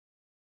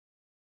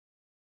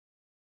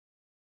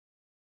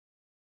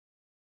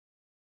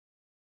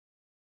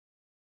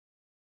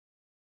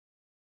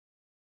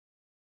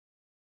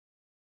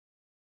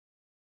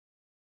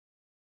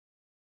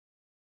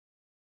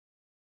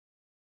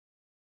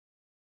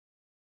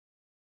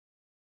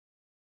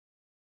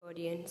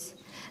Audience.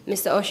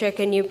 Mr. Osher,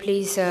 can you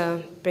please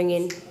bring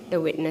in the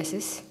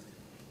witnesses?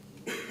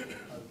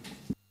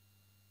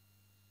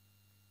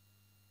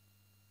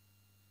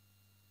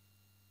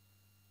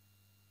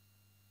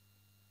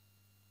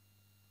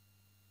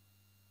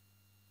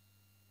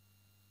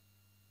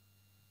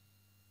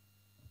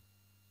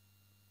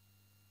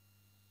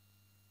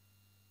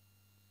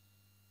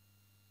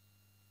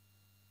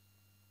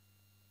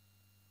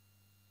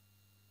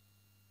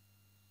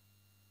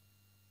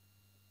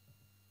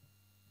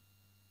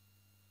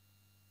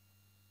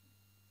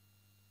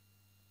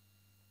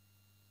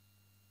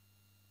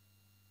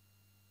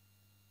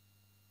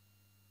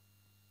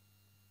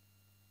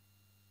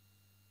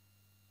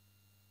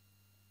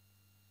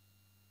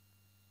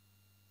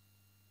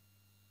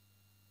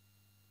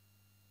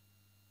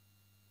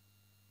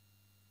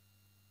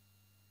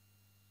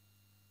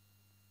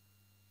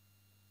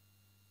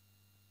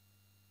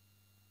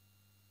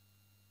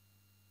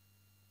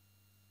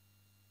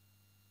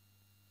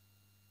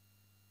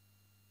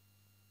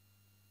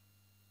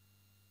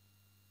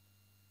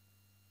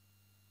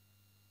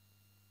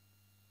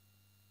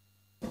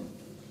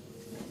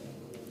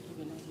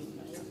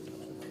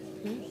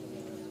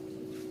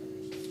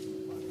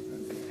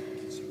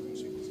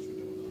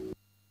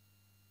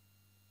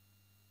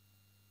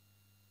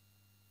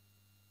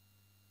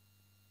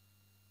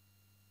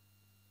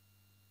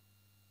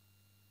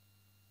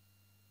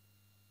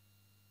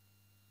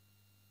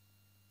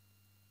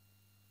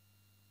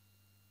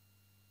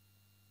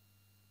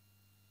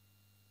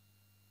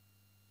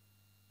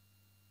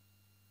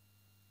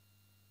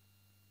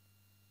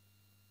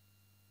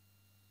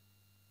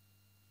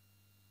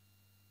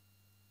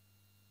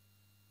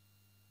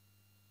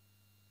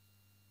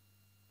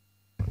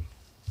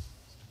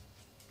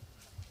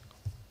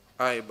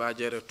 I,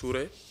 Jerreh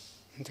Touray.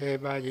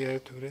 Jerreh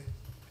Touray.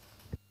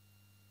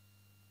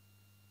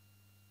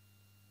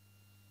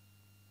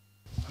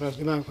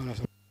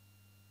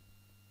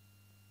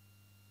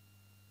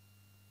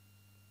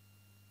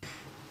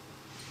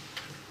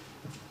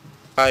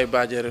 I,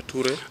 Jerreh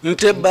Touray.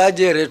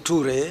 Jerreh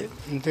Touray.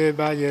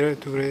 Jerreh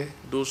Touray.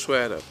 Do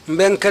swear that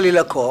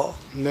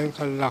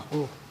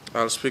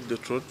I'll speak the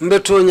truth,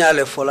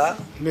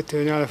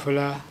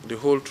 the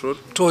whole truth,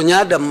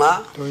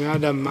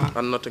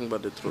 and nothing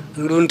but the truth.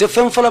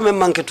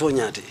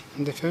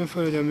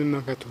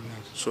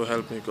 So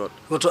help me God.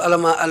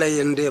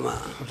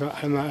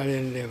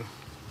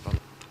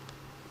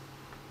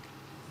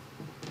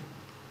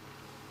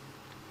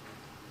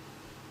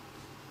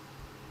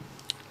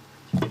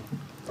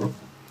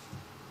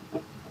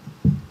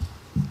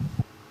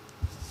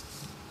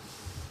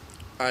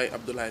 I,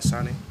 Abdoulie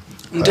Sanneh.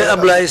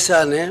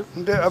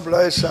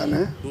 Abdoulie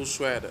Sanneh. Do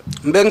swear that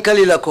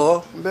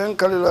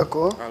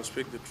I'll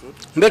speak the truth,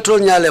 the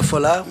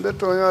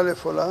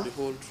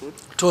whole truth,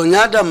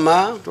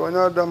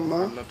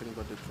 and nothing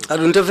but the truth.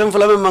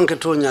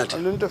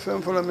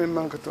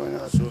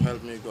 So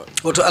help me God.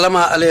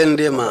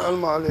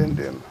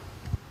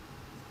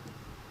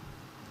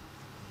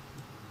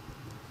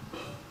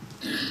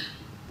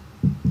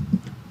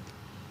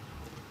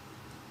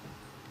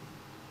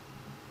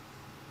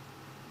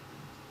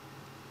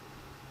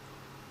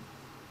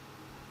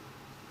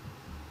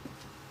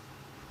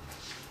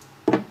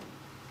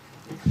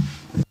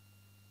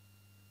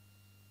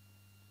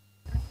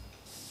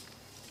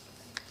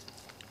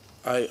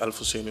 I,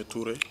 Alfusainey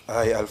Touray.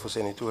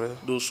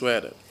 Do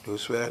swear that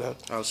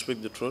I'll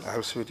speak the truth,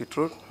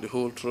 the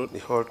whole truth,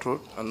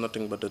 and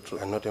nothing but the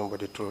truth.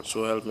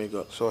 So help me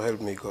God.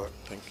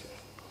 Thank you.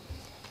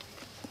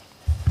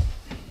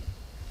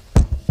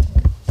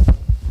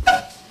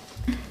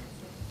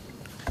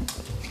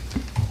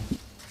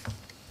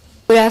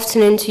 Good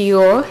afternoon to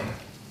you all.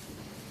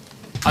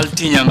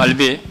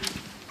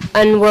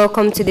 And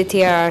welcome to the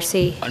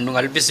TRRC.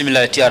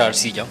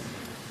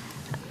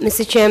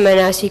 Mr. Chairman,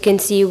 as you can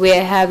see, we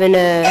are having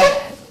a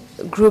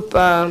group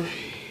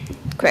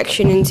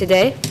correctioning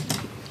today.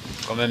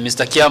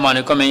 Mr. Chairman,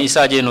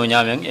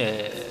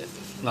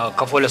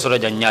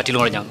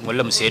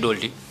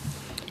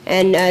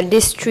 And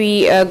these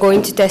three are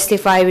going to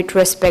testify with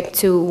respect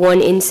to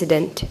one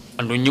incident.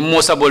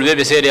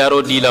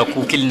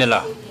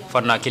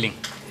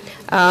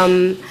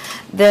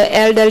 The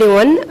elderly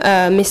one,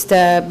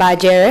 Mr.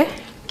 Jerreh,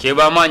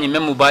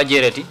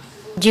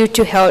 due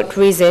to health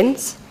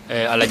reasons,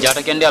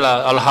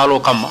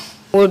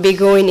 will be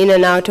going in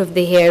and out of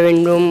the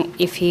hearing room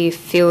if he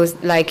feels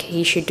like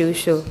he should do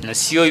so.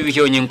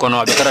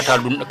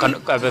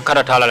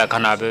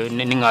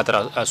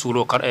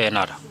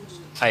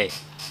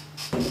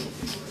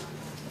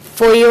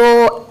 For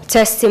your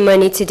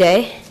testimony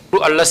today,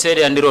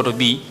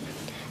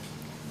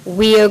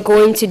 we are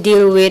going to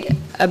deal with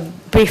a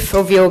brief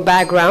of your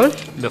background.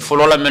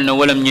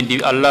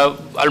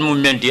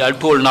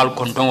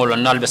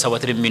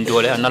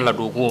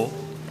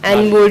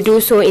 And we'll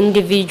do so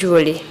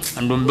individually.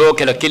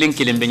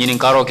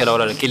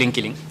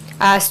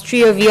 As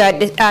three of you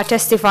are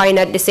testifying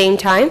at the same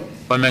time,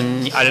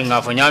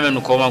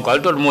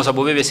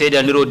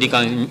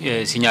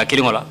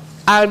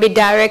 I'll be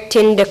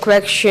directing the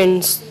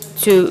corrections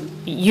to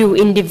you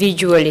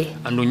individually.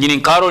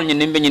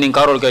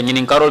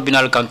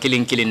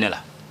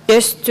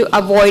 Just to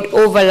avoid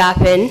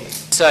overlapping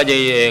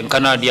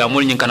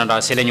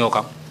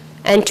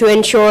and to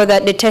ensure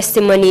that the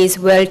testimony is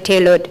well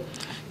tailored.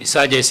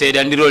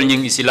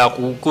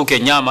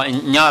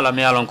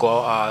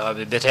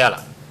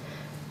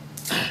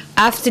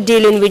 After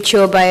dealing with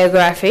your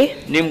biography,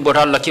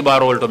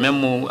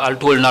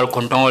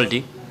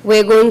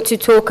 we're going to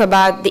talk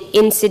about the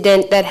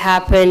incident that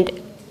happened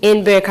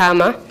in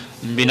Brikama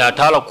in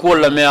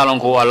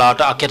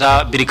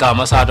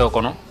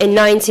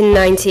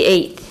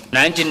 1998.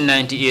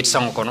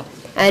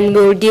 And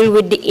we'll deal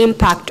with the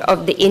impact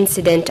of the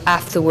incident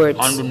afterwards.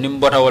 Since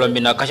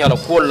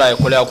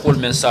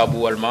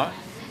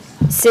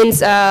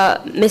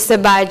Mr.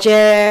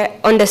 Bajere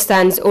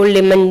understands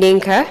only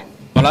Mandinka,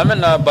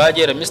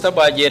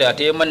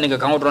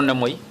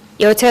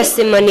 your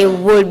testimony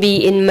will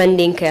be in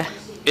Mandinka.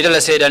 And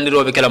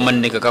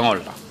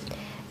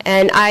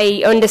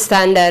I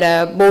understand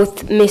that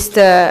both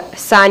Mr.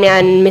 Sanneh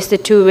and Mr.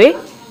 Touray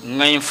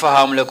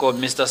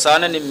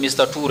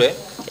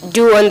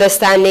do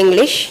understand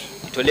English.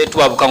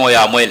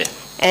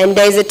 And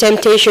there is a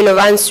temptation of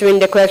answering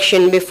the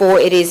question before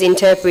it is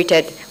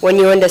interpreted when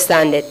you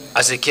understand it.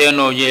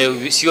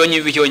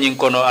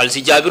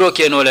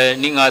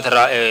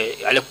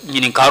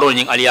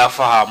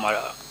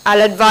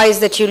 I'll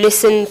advise that you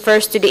listen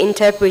first to the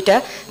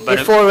interpreter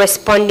before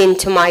responding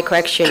to my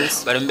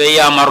corrections. Like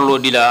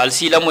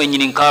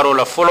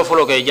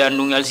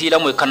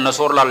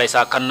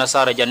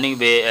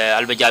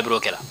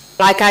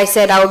I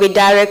said, I will be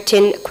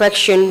directing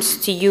corrections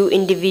to you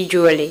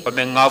individually.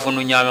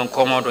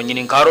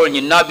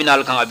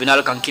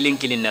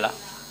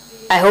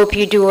 I hope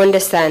you do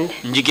understand.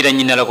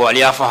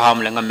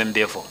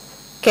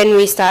 Can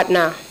we start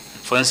now?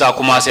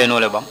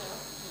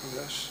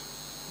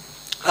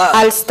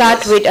 I'll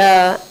start with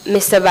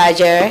Mr.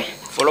 Bajere.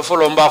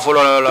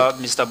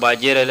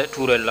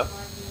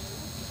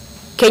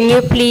 Can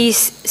you please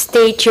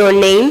state your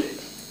name?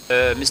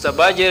 Mr.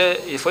 Bajere,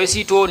 if I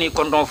see Tony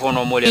Condon for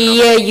no more, the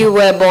year you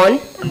were born,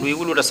 and we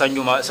will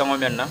Sanjuma,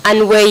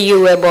 and where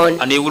you were born.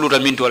 And they will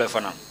mean to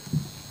Alefana.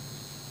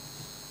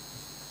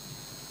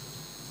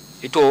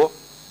 Ito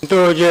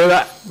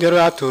Jerreh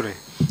Touray.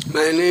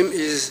 My name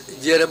is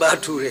Jerreh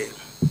Touray.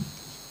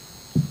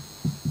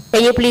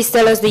 Can you please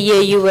tell us the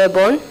year you were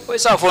born?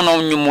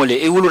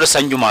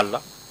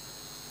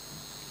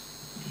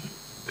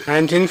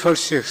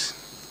 1946.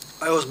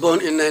 I was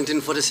born in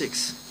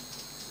 1946.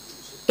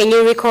 Can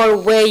you recall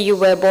where you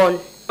were born?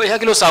 I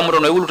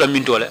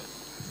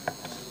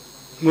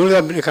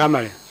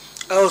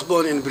was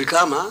born in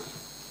Brikama.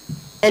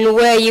 And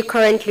where you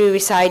currently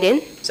reside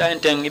in?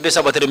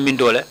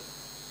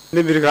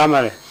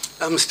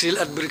 I'm still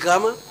at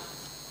Brikama.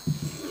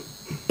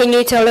 Can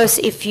you tell us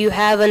if you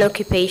have an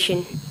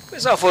occupation?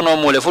 Well,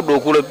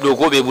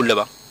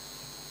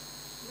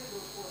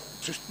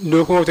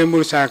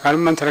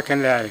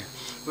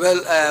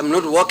 I am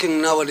not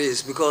working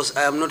nowadays because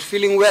I am not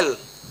feeling well.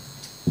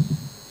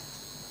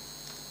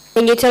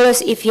 Can you tell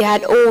us if you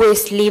had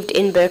always lived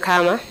in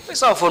Brikama?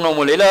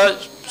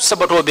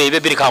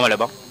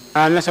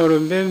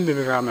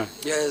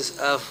 Yes,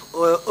 I've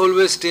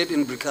always stayed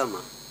in Brikama.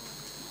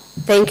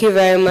 Thank you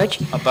very much.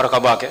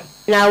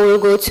 Now we'll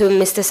go to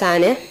Mr.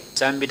 Sanneh.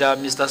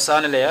 Mr.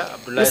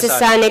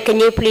 Sanneh, can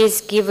you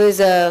please give us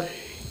a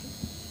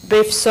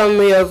brief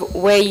summary of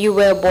where you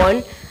were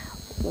born,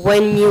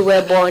 when you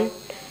were born,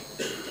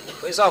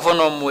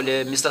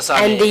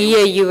 and the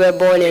year you were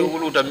born in?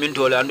 On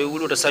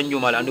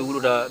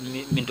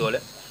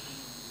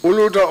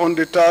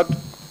the third,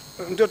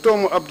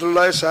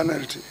 Abdoulie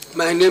Sanneh.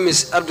 My name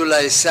is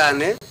Abdoulie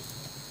Sanneh.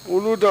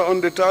 On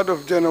the 3rd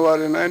of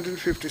January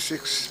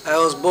 1956. I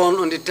was born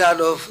on the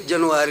 3rd of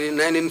January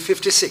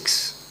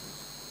 1956.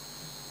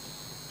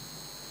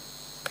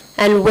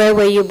 And where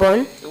were you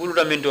born?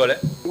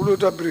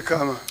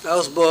 Brikama. I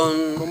was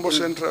born Combo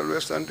Central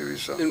Western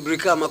Division. In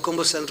Brikama,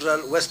 Combo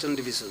Central Western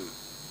Division.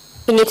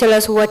 Can you tell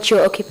us what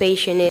your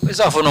occupation is?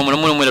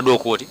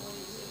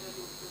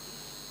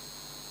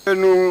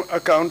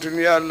 Accounting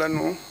yalla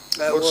no.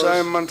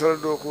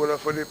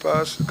 For the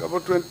past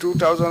about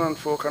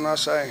 2004 can I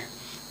say?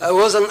 I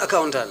was an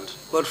accountant,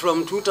 but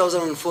from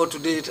 2004 to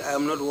date, I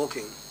am not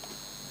working.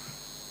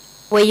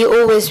 Were you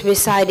always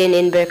residing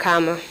in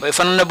Brikama?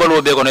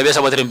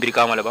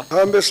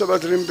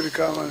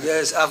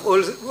 Yes, I've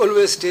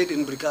always stayed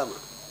in Brikama.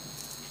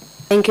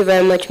 Thank you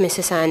very much,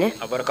 Mr. Sanneh.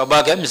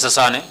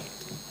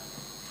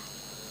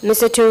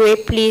 Mr. Touray,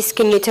 please,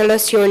 can you tell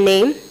us your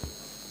name,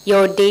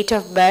 your date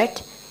of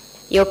birth,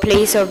 your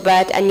place of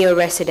birth, and your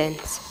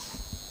residence?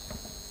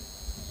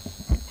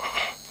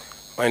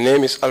 My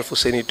name is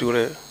Alfusainey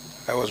Touray.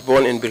 I was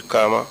born in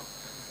Brikama,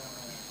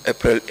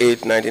 April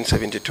 8,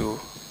 1972.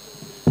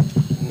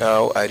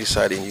 Now I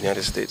reside in the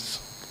United States.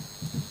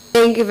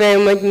 Thank you very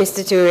much,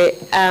 Mr. Touray.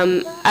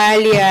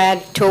 Earlier I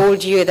had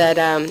told you that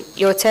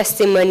your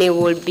testimony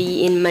will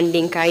be in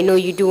Mandinka. I know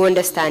you do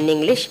understand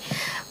English,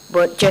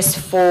 but just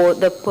for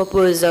the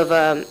purpose of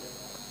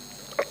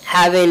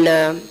having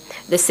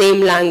the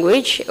same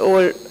language,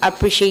 or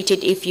appreciate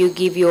it if you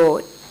give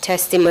your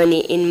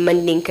testimony in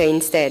Mandinka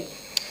instead.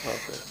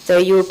 Okay. So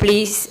you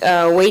please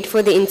wait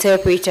for the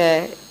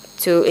interpreter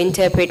to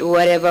interpret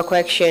whatever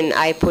question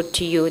I put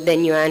to you,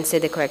 then you answer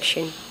the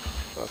question.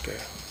 Okay.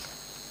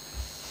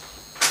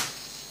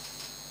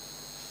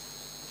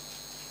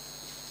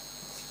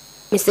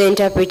 Mr.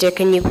 Interpreter,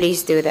 can you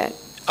please do that?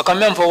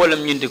 Akamem for wala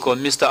mnyindiko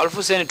Mr.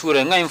 Alfusainey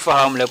Touray nga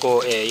imfahamle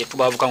ko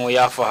tubabu kango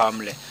ya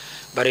fahamle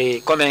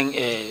bari komen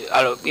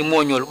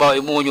imonyol ba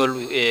imonyol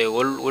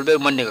wolbe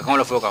mandinka kango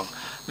la fokam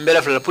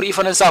mbela fala pour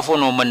ifana sa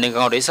fono mandinka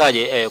kango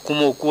isaje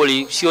kumo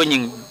koli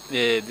sionyin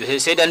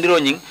sedandiro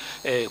nyin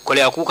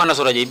kole aku kana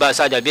soraje ba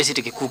saja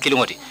besiti ku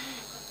kilingoti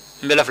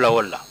mbela fala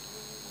wala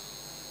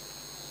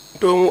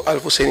donc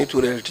Alfusainey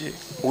Touray ti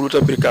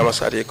wuluta Brikama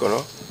sade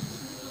kono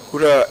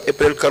kura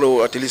April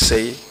kalo atili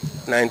say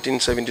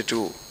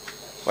 1972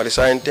 wali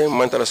sainte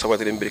mantara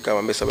sabatiri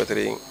Brikama be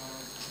sabatiri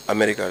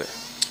America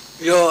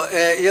yo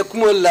ya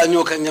kumo la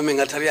nyoka nyame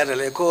ngatariata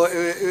le ko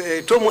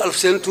tomu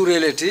Alfusainey Touray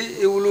leti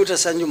e wuluta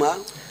sanjuma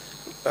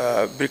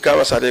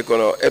Brikama sade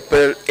kono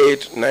April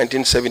 8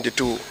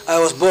 1972 I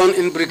was born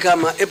in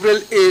Brikama April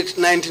 8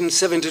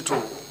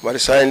 1972 wali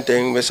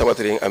sainte be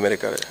sabatiri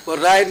America but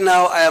right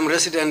now I am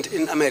resident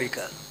in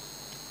America.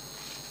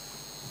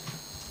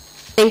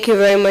 Thank you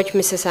very much,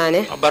 Mr.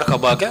 Sanneh. Barka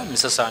bake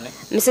Mr. Sanneh.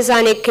 Mr.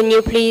 Sanneh, can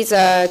you please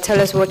tell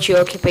us what your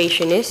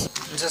occupation is?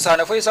 Mr.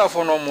 Sanneh foi sa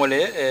fono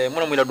mole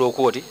mona mila do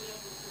koti.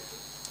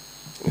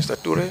 Mr.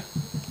 Touray.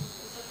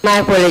 My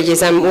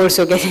apologies, I'm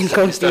also getting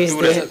confused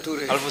there.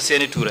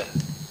 Alfusainey Touray.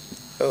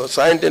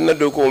 Sainte na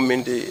do ko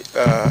mindi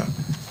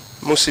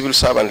mo civil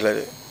servant la.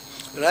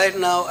 Right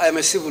now I am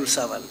a civil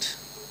servant.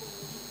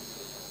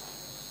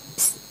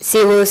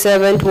 Civil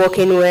servant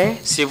working where?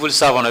 Civil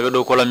servant ayo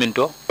do ko la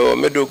minto.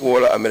 Me do ko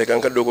wala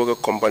American ka do ko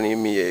company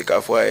mi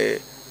ka fo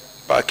ay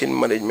parking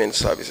management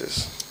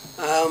services.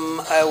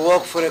 I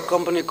work for a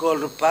company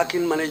called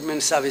Parking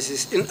Management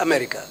Services in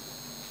America.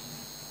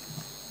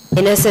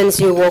 In a sense,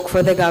 you work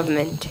for the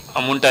government.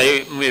 Amunta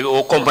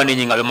o company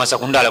nyinga be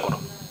masakunda la kono.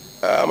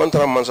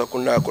 Amantara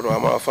mansakunda ko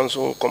ama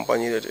fansu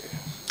company lete.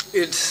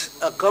 It's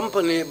a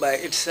company by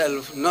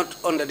itself, not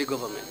under the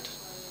government.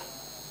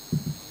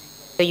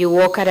 So you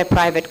work at a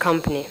private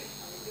company.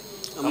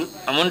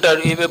 Amunta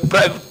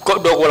private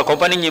do ko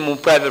company nyimu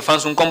private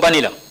fansu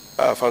company la.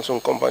 Fansu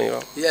company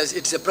la. Yes,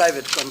 it's a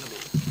private company.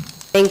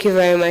 Thank you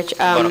very much.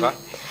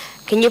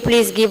 Can you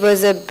please give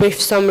us a brief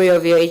summary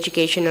of your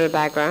educational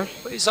background?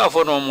 Isa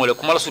fono mole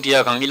kumala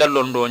sutiya kan ila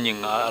londo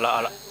nyinga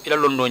ila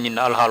londo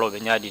nyina al halo be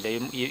nyaadi le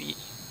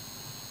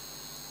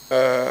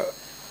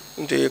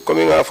nte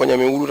kominga fanya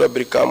mi wuluta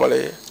Brikama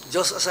le.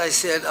 Just as I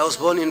said, I was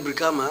born in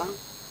Brikama.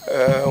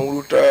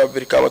 Wuluta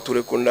Brikama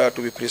Touray Kunda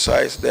to be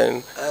precise.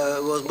 Then I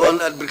was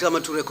born at Brikama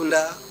Touray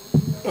Kunda.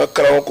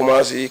 Karamo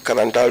kumasi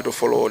karantal to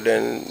follow.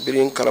 Then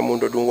birin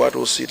karamundo dun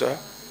watu sita.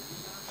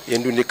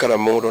 Yendundi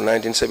karamundo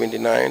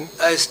 1979.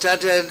 I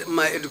started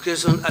my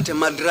education at a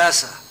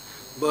madrasa,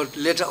 but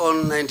later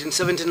on,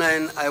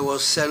 1979, I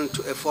was sent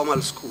to a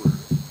formal school.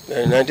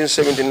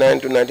 1979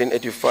 to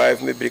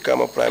 1985, me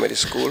Brikama Primary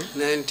School.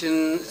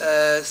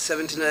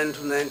 1979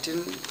 to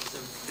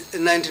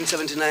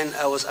 1979,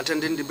 I was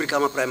attending the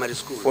Brikama Primary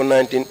School. For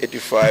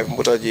 1985,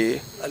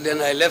 Mbotaji. And then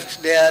I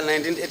left there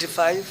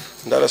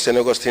 1985. That was St.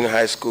 Augustine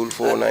High School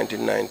for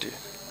 1990.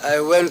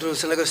 I went to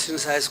St.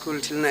 Augustine's High School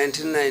till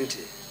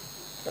 1990.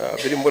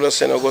 Birimbola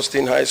St.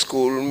 Augustine High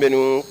School,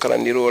 menu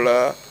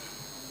Kalandirola,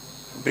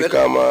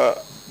 Brikama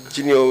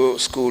Junior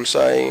School,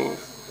 sign.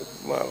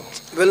 Wow.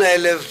 When I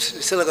left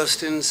St.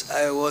 Augustine's,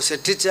 I was a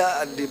teacher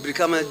at the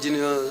Brikama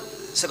Junior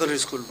Secondary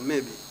School,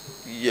 maybe.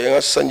 Yeah,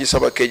 Sanji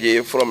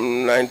Sabakeje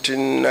from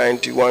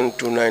 1991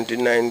 to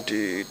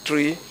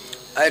 1993.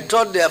 I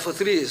taught there for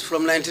 3 years,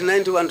 from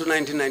 1991 to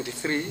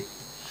 1993.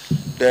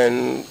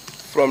 Then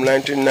from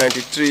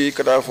 1993,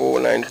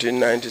 Kadafo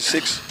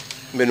 1996,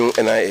 menu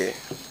NIA.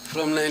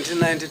 From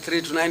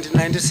 1993 to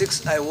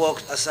 1996, I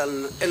worked as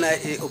an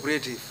NIA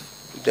operative.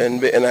 Then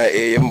be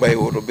NIA yembai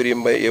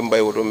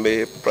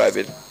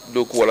private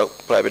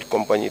private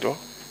company to.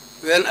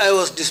 When I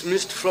was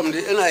dismissed from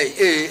the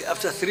NIA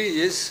after 3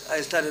 years, I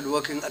started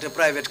working at a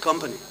private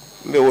company.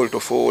 Be wolto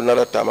for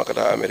another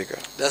tamakata America.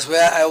 That's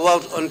where I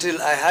worked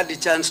until I had the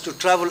chance to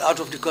travel out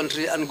of the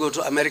country and go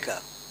to America.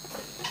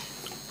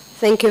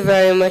 Thank you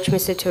very much,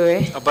 Mr.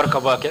 Touray.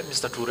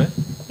 Mr. Touray.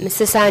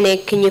 Mr. Sanneh,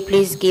 can you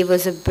please give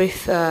us a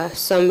brief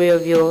summary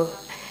of your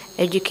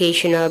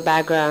educational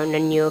background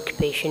and your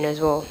occupation as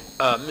well?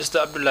 Mr.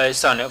 Abdoulie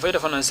Sanneh, if I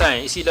don't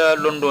say, is ila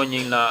London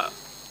ila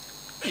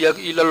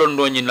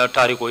London ila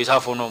tariko is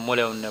half no mole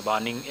on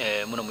banning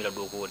munamila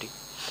dogodi.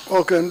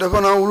 Okay,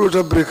 ndafana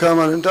uluta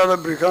Brikama, entire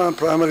Brikama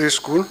Primary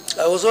School.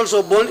 I was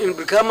also born in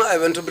Brikama. I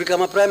went to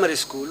Brikama Primary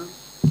School.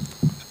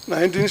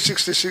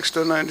 1966 to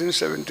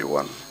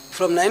 1971.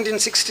 From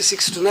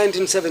 1966 to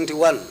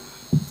 1971.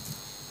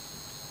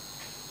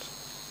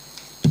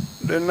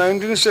 Then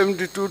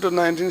 1972 to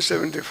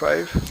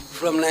 1975.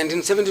 From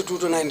 1972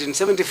 to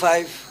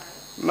 1975.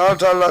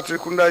 Nata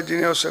Latrikunda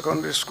Junior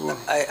Secondary School.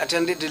 I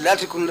attended the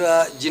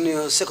Latrikunda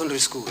Junior Secondary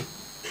School.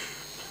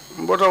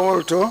 Mbota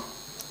Wolto.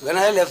 When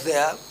I left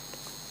there,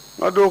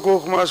 I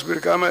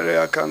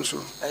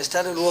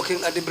started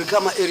working at the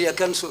Brikama Area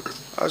Council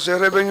as a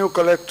revenue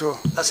collector.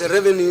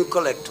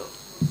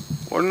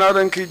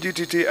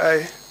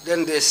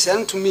 Then they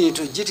sent me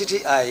to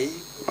GTTI.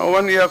 A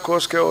 1-year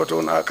course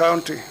on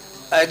accounting.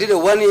 I did a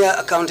 1-year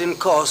accounting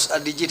course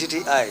at the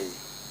GTTI.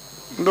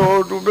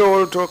 No, do we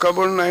all talk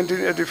about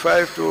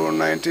 1985 to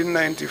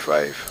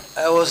 1995?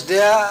 I was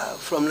there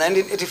from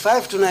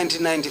 1985 to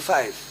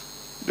 1995.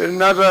 Then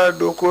another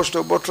do course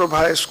to Bottrop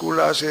High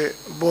School as a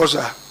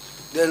bossa.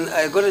 Then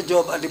I got a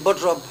job at the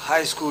Bottrop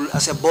High School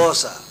as a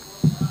bossa.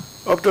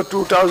 Up to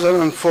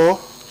 2004.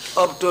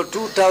 Up to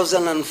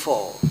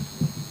 2004.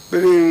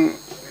 Being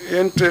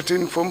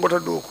threatened from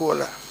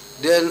Botadokola.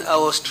 Then I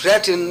was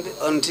threatened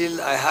until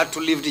I had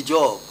to leave the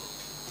job.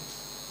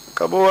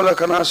 From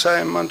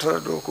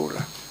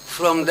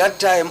that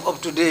time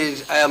up to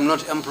date, I am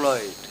not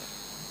employed.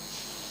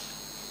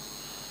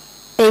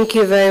 Thank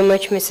you very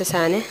much, Mr.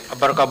 Sanneh.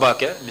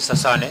 Mr.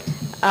 Sanneh.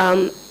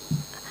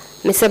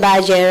 Mr.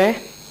 Jerreh.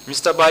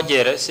 Mr.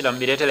 Jerreh,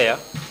 silambiretelea.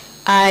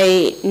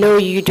 I know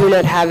you do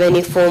not have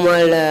any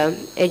formal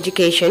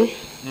education.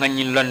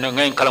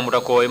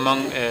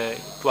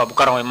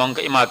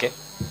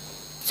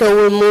 So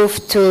we'll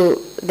move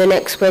to the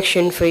next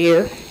question for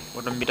you.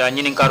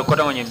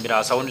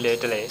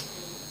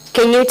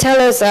 Can you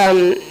tell us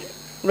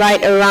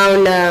right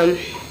around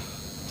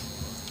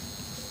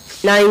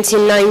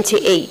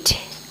 1998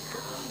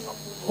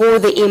 who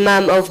the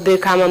Imam of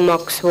Brikama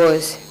Mosque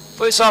was?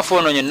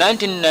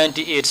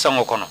 1998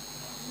 sangokono.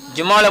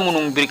 Jumala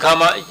munung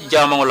Brikama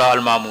jamangola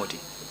al-Mahmoudi.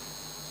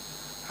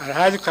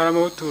 Alhaji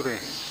Karamo Touray.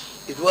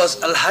 It was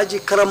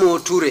Alhaji Karamo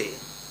Touray.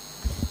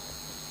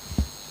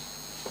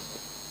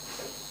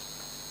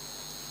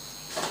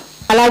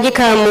 Alhaji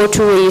Karamo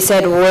Touray, you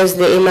said, was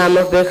the Imam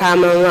of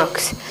Brikama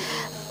Mosque.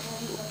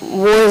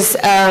 Was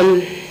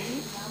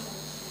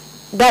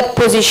that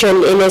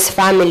position in his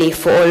family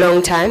for a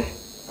long time?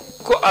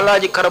 Ko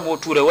Alhaji Karamo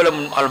Touray wala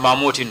mun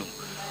al-Mahmoudi nu.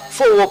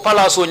 Fo wo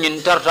palaso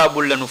nyin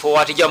tartabul lanu fo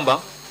wati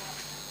jamba.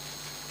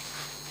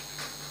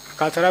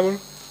 Katarabul?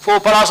 Fo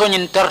palaso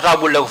nyin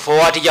tartabul lanu fo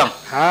wati jam.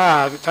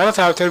 Ah,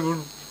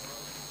 tartabul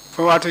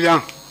fo wati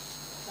jam.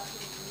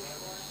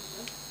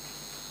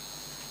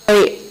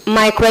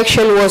 My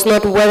question was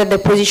not whether the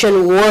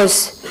position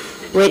was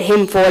with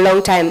him for a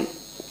long time.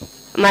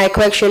 My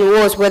question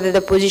was whether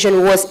the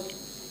position was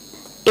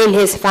in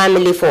his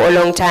family for a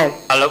long time.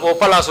 Ala o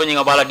palaso nyin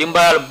abala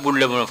dimbayal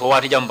bulle mun fo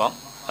wati jamba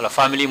ala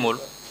family mol.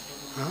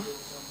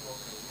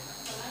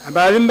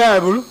 Abalimba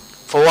bulu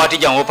fo wati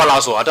jam o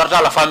palaso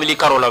atarta la family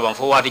karola bam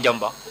fo wati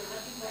jamba.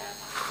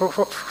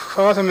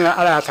 Fo mina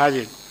ala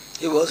taji.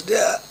 He was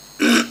there.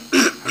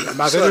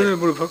 Sorry.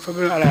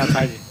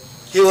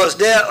 He was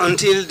there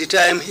until the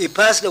time he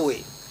passed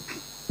away.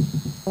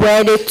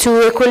 Were the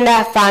Touray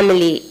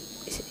family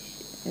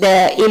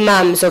the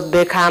Imams of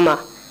Brikama?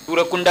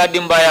 Touray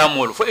dimbaya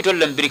mol fo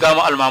itollem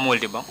Brikama al-Mahmoud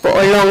diba. For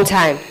a long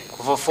time.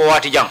 Fo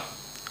wati jam.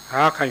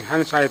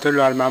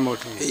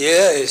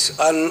 Yes,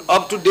 and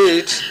up to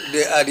date,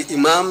 they are the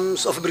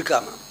Imams of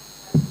Brikama.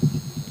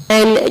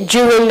 And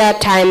during that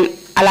time,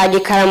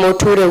 Alhaji Karamo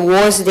Touray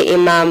was the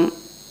Imam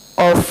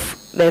of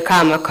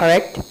Brikama,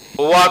 correct?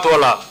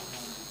 Watola,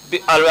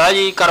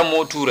 Alhaji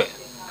Karamo Touray.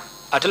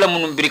 Atala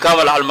munum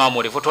Brikama la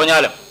al-Mahmoudi, fo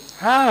tonyalem.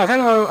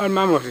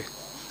 Al-Mahmoudi.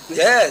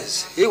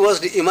 Yes, he was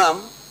the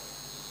Imam.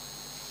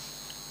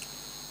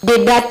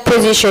 Did that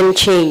position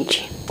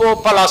change? Po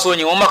palaso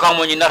ni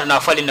omakamo ni nata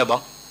na fali na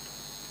bang.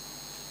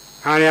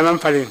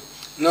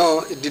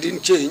 No, it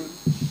didn't change.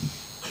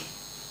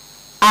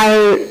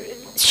 I'll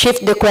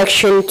shift the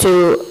question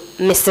to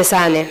Mr.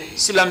 Sanneh.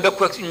 Silambe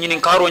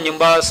karo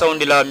nyimba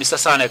soundila Mr.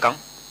 Sanneh kang.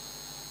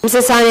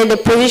 Mr. Sanneh, the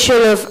position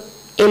of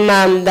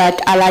Imam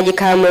that Alhaji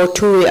Karamo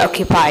Touray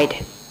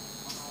occupied.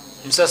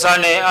 Mr.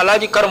 Sanneh,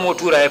 Alhaji Karamo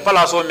Touray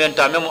palaso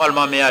menta memu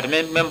almameyad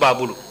mem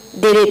babulu.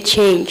 Did it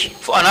change?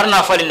 Fo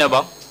anarna fali na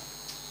bang.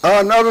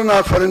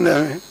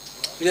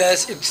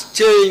 Yes, it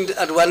changed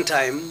at one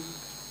time.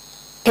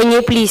 Can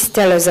you please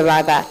tell us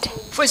about that? In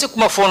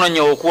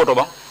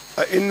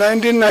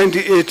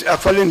 1998,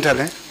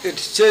 it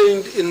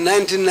changed in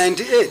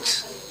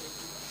 1998.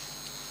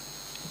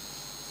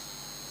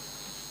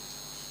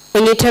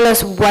 Can you tell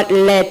us what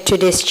led to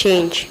this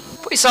change?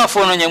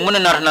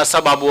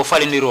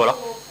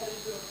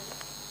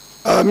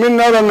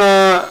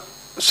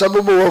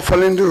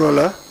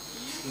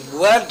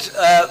 What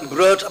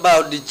brought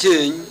about the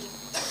change?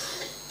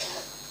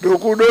 There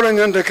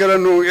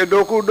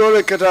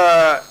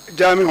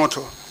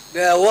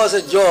was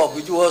a job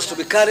which was to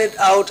be carried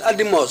out at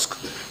the mosque.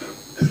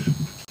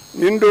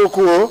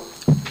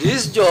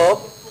 This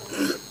job,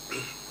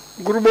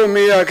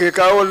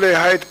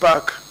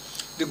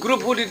 the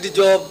group who did the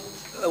job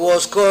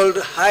was called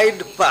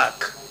Hyde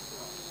Park,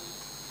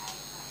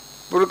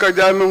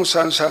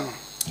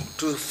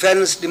 to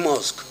fence the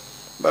mosque.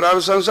 But Abe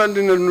Sansan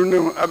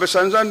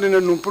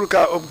didn't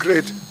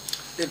upgrade.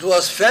 It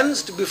was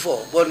fenced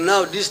before, but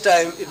now this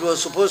time it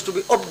was supposed to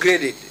be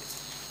upgraded.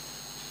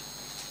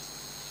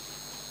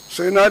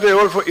 So now they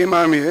all for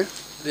imam here.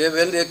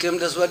 When they came,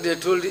 that's what they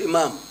told the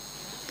imam.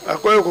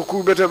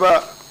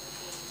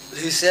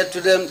 He said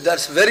to them,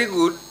 that's very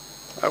good.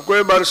 He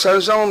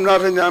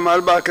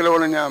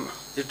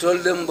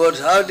told them about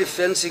how the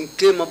fencing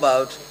came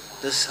about,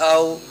 that's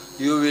how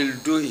you will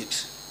do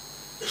it.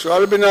 So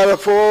I'll be now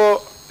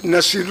for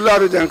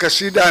Nasidula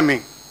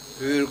Jankasidami.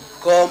 We will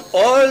come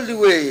all the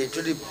way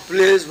to the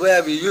place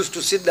where we used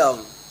to sit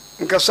down.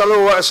 That's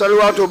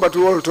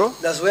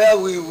where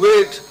we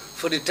wait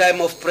for the time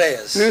of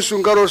prayers. And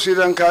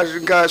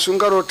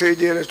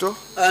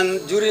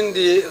during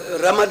the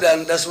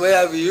Ramadan, that's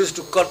where we used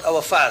to cut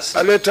our fast.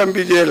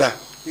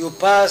 You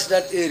pass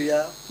that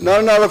area.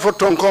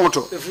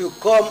 If you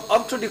come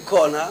up to the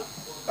corner,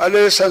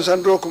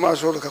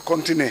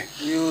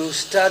 you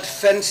start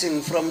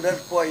fencing from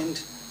that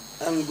point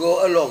and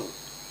go along.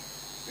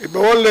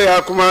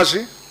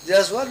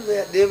 That's what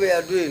they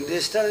were doing. They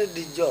started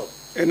the job.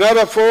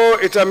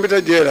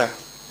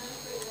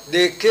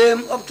 They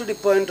came up to the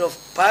point of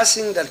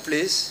passing that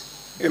place.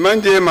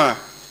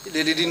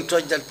 They didn't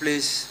touch that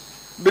place.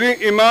 When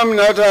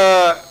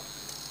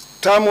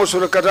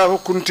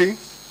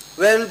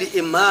the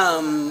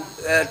Imam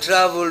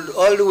traveled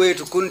all the way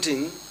to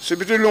Kunting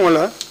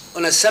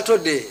on a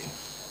Saturday,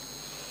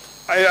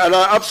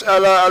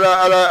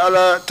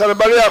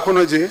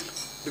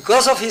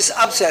 because of his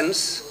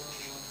absence,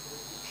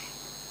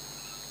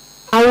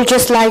 I would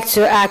just like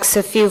to ask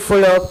a few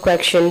follow-up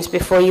questions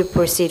before you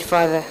proceed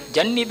further.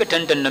 You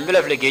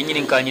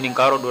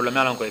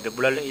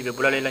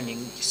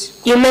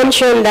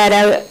mentioned that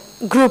a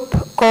group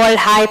called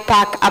High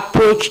Park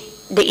approached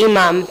the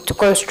Imam to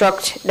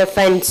construct the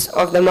fence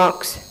of the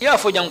mosque.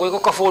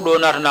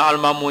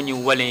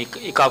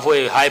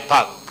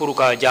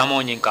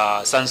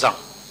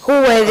 Who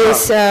were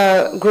this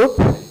group?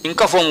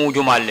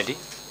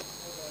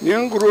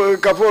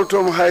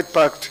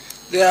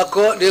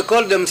 They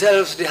call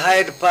themselves the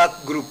Hyde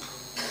Park Group.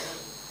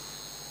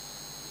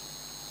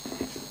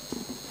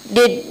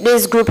 Did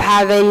this group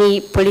have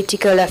any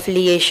political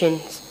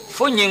affiliations?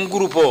 For nying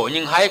grupo,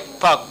 nying Hyde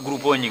Park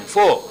grupo nying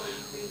for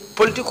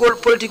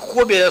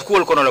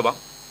political konoloba.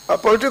 A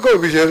political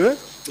vision?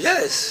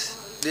 Yes,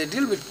 they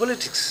deal with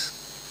politics.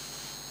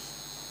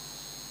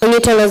 Can you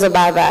tell us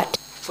about that?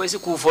 For isi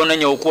kufo na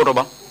nyo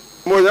kotoba.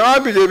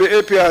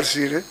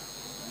 APRC.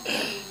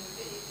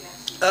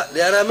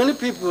 There are many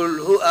people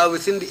who are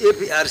within the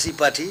APRC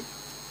party.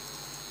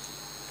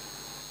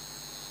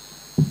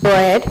 Go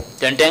ahead.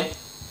 Ten.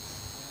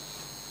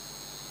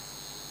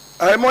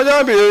 I'm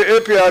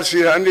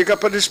APRC and they can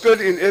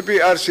participate in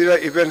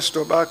APRC events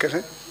to back.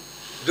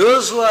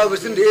 Those who are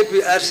within the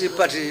APRC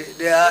party,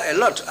 there are a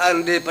lot,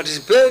 and they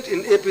participate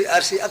in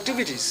APRC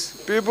activities.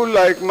 People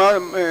like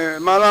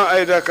Malang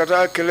Aida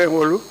Kata Keleng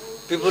Wolu.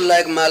 People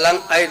like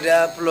Malang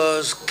Aida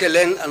plus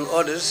Keleng and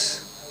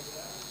others.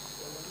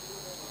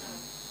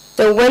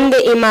 So when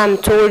the Imam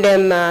told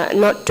them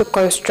not to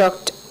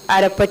construct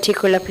at a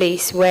particular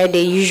place where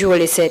they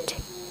usually sit,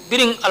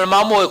 Biring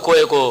almamo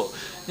eko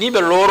ni be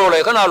loro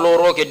le kana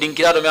loro ke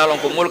dinkira do mealon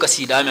ko mulka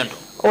sidamento.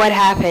 What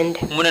happened?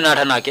 Munena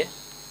tanake.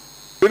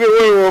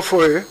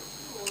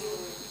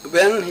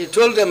 When he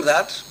told them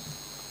that,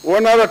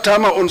 one other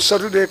time on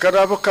Saturday,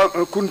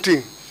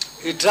 Kunting.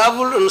 He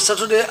traveled on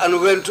Saturday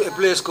and went to a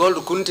place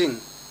called Kunting.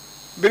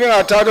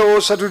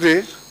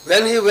 Saturday.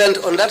 When he went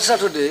on that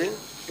Saturday,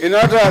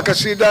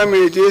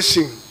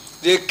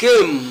 they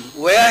came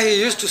where he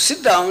used to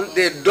sit down,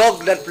 they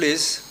dug that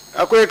place.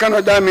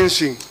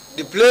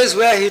 The place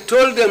where he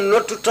told them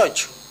not to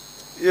touch.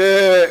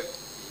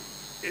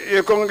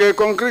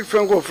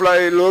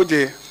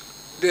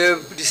 They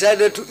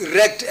decided to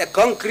erect a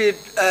concrete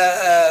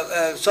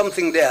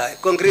something there, a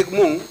concrete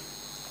moon.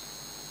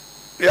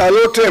 They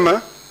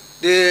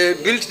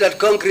built that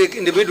concrete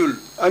in the middle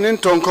and in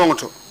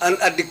Tongkonto and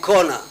at the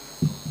corner.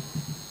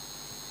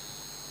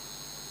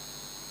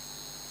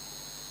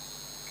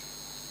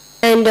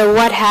 And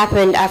what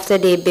happened after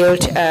they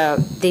built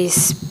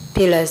these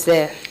pillars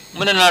there?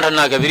 When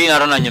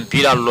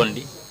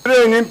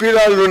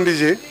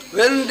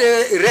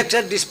they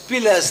erected these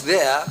pillars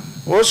there,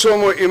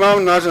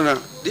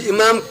 the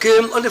Imam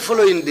came on the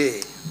following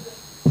day.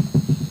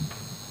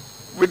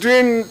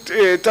 Between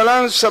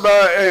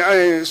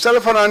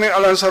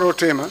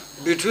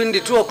between the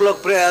 2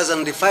 o'clock prayers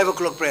and the 5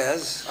 o'clock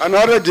prayers,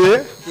 another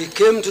day, he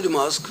came to the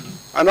mosque.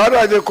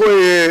 Another day,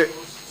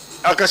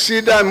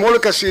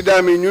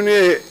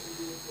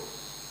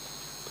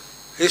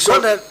 he saw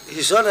that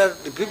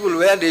the people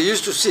where they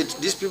used to sit,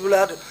 these people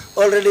had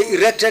already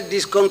erected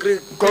these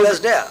concrete pillars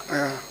there.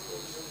 Yeah.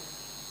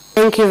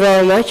 Thank you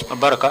very much.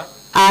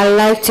 I'd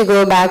like to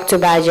go back to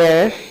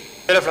Jerreh.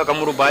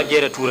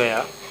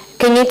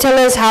 Can you tell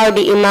us how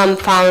the Imam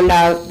found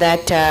out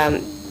that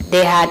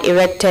they had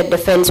erected the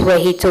fence where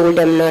he told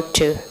them not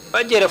to?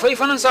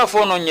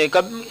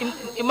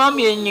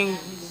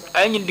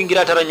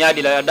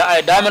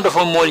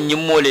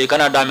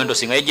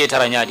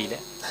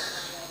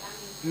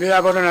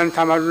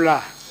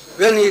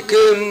 When he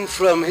came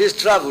from his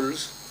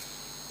travels,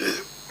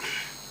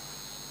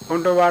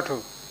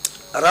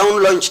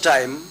 around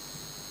lunchtime,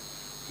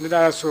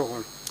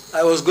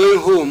 I was going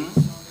home.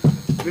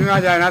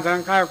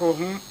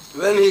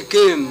 When he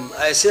came,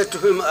 I said to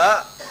him,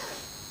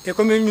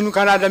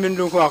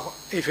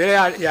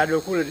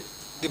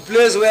 the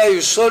place where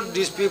you sold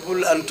these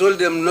people and told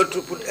them not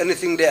to put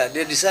anything there,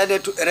 they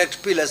decided to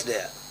erect pillars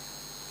there.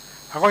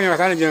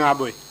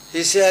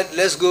 He said,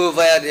 let's go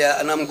via there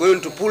and I'm going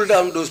to pull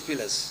down those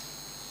pillars.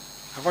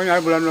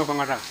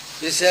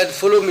 He said,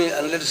 follow me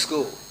and let's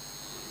go.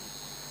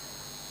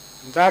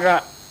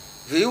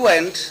 We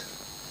went.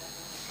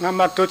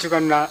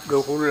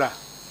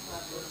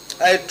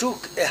 I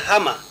took a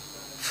hammer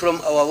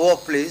from our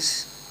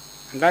workplace.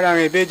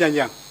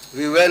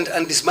 We went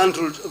and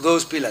dismantled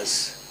those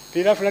pillars.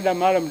 There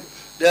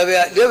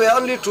were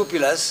only 2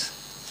 pillars.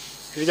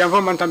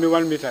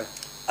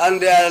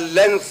 And their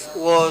length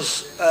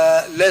was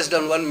less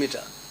than 1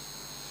 meter.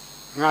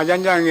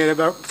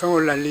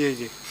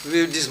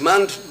 We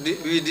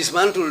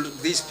dismantled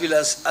these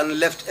pillars and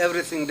left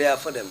everything there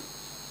for them.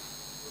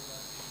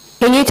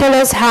 Can you tell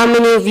us how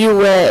many of you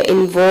were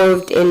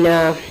involved in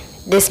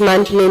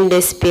dismantling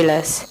these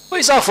pillars?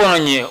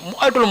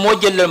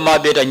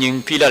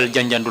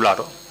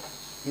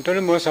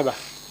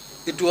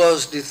 It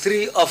was the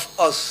 3 of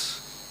us.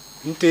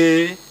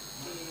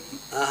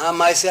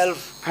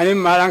 Myself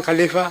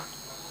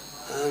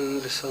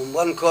and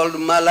someone called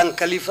Malang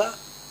Khalifa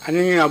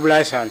and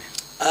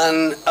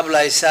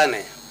Abdoulie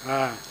Sanneh.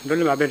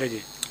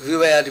 We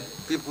were the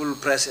people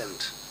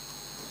present.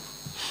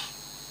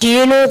 Do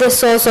you know the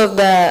source of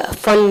the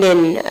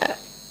funding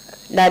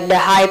that the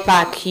High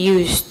Park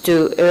used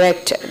to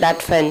erect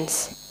that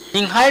fence?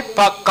 In High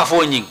Park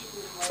Kafoning.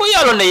 For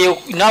yalo na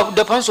na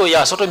depanso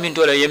ya soto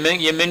mintola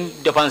yemen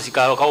depansi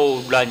ka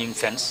blaning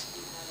fence.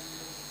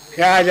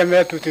 Ya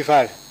jamme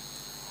tutifal.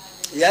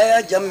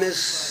 Ya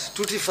james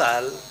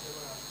tutifal.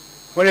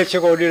 Wale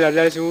cheko dila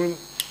dalasi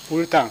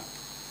ultang.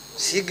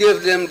 She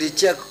gave them the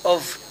check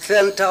of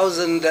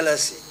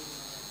 $10,000.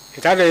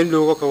 Itala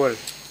endo ko wal.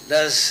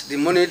 That's the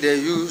money they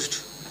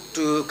used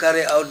to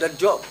carry out that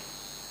job.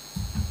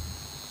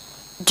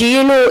 Do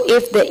you know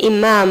if the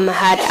Imam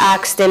had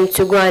asked them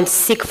to go and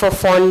seek for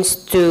funds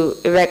to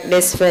erect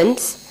this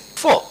fence?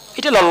 For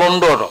it is a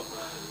londoro.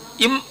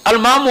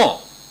 Almamo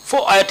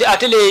for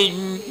atele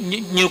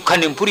new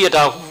canim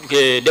puriata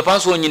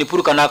depends on you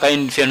put kanaka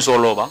in fence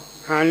all over.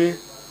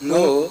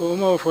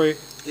 No,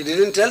 he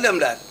didn't tell them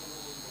that.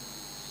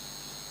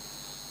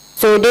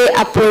 So they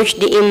approached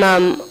the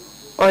Imam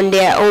on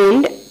their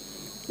own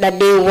that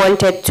they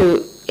wanted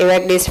to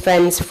erect this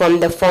fence from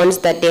the funds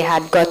that they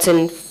had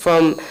gotten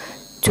from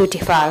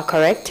Tutifal,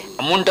 correct?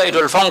 Amunta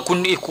itol fang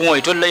kun ikungo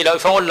itol la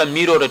fang la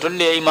miro itol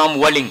le Imam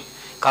Waling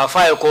ka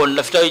fa ko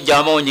la fita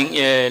jamo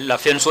nyin la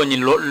fence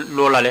nyin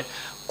lolale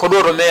ko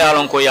do me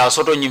yalon ko ya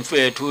soto nyin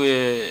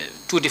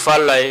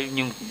Tutifal la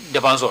nyin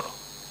defensor.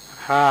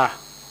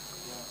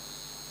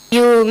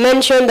 You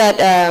mentioned that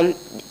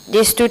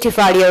this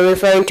Tutifal you're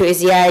referring to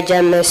is Yaya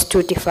Jammeh's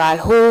Tutifal.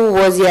 Who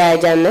was Yaya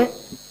Jammeh?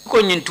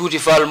 Ko nyin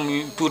Tutifal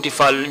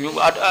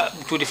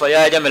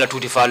Yaya Jammeh la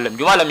Tutifal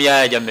juma lam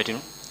Yaya Jammeh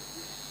tinu.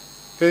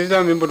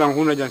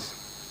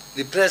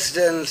 The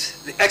president,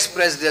 the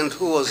ex-president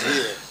who was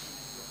here.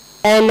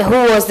 And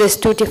who was this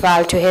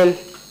Tutifal to him?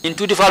 In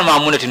Tutifal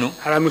Mamunatinu.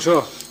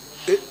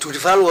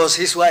 Tutifal was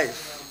his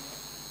wife.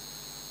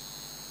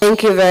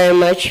 Thank you very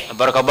much.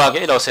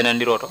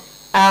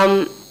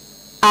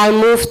 I'll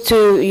move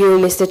to you,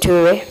 Mr.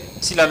 Touray.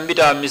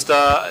 Silambita Mr.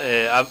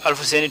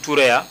 Alfusainey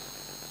Touray.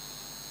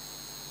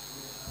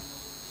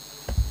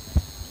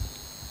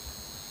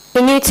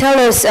 Can you tell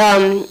us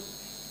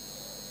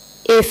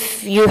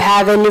if you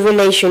have any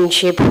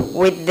relationship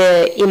with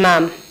the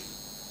Imam,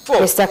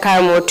 Mr.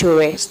 Karamo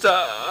Touray? Mr.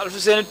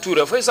 Alfusainey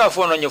Touray, for isa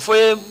phone on your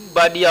for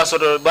badia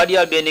sort of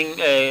badia being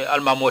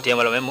Almamote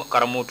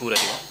Karamo Touray.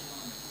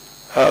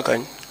 How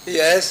can?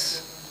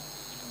 Yes.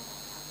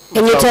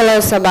 Can you tell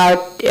us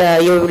about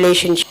your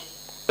relationship?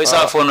 For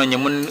isa phone on your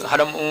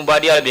hadam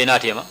badia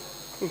benatema.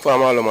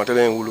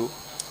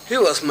 He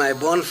was my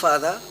born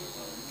father.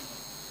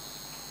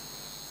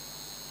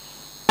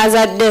 As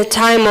at the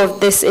time of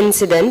this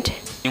incident,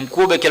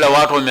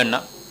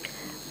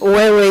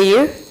 where were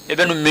you? I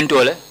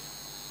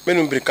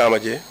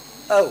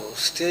was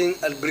staying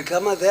at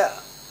Brikama there.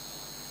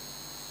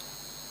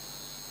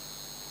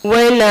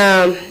 When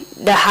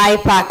the High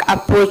Park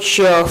approached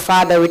your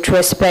father with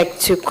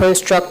respect to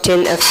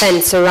constructing a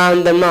fence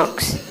around the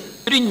mosque,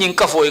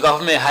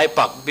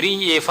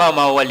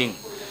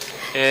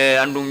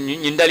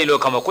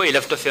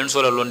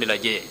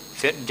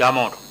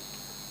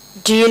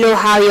 do you know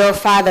how your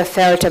father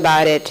felt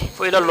about it?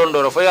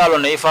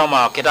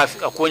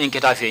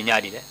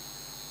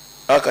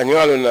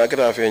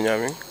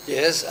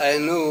 Yes, I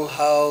know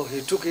how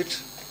he took it.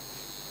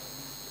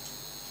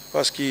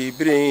 Parce que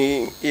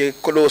biri e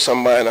kodo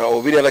sambana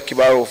o biri la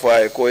kibaro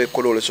fa ko e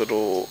kodo le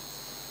soto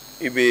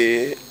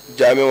ibe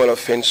jame wala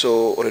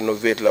fenso o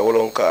renovate la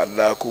wolonka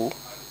daku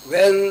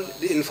When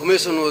the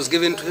information was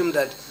given to him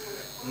that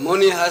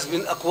money has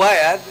been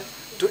acquired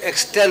to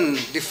extend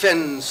the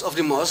fence of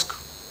the mosque,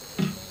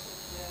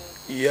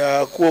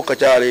 ya ko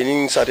kachale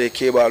nin sate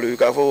kebalu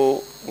ka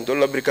fo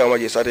ndola brikama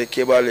je sate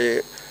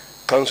kebale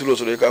council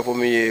so ka fo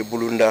mi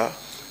bulunda.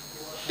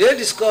 They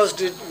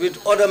discussed it with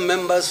other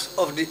members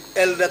of the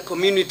elder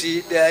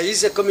community. There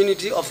is a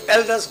community of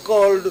elders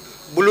called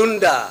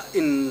Bulunda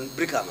in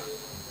Brikama.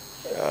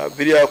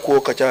 Biria ko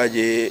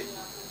kachaje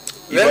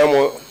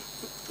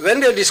when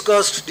they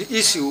discussed the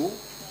issue,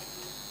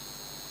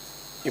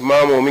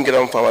 imamo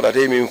mingiram famada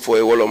te min fo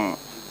e wolom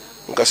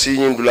ngasi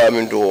nyin dula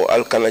min do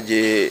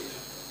alkanaje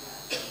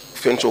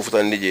fence of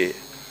tanije.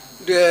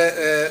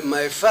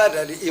 My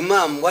father, the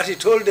imam, what he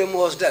told them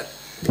was that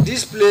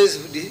this place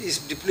is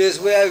the place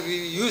where we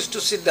used to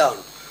sit down,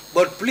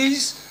 but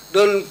please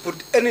don't put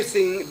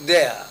anything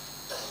there.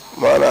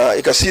 Mana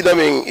ikasida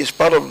min is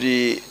part of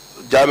the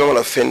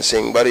German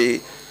fencing, but the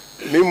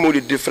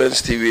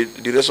difference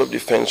with the rest of the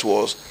fence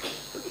was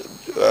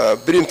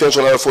building fence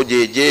on for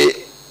JJ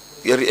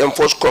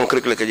reinforced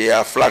concrete like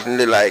a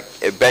flattened like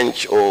a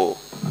bench, or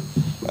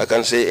I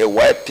can say a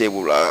white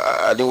table.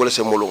 I didn't want to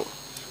say mulung.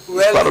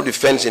 Well, part of the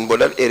fencing, but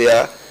that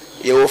area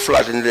you were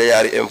flattened, they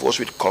are reinforced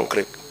with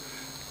concrete.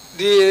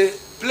 The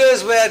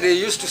place where they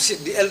used to sit,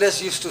 the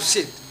elders used to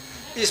sit,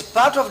 is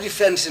part of the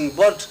fencing,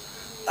 but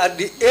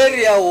the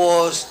area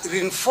was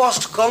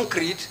reinforced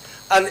concrete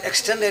and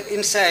extended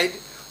inside,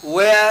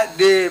 where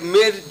they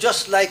made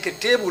just like a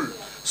table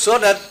so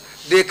that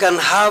they can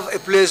have a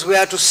place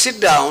where to sit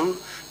down.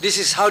 This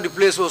is how the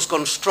place was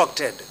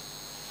constructed.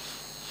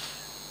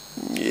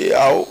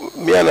 Yeah,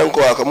 me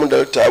ananko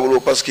akamunda table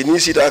paski ni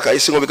sita ka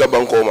isingo bika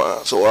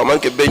bankoma, so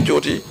amanke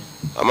benchoti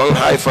amang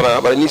high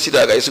fana but ni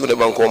sita ka isingo de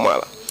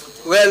bankoma.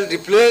 Well, the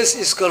place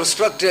is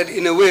constructed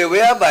in a way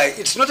whereby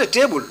it's not a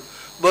table,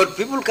 but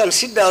people can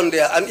sit down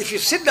there, and if you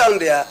sit down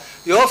there,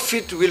 your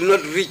feet will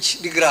not reach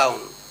the ground.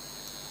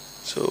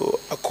 So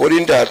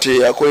according to that,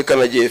 according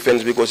to the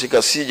fence, because he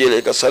can see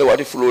like a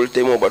salwati floor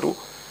temo batu,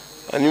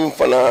 and him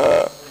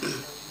fana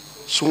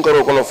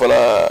sungaro kono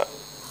fana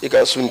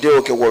ika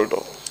sundeo ke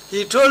woldo.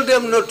 He told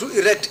them not to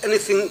erect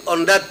anything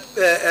on that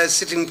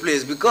sitting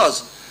place,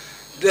 because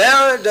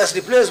that's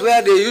the place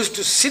where they used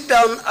to sit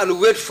down and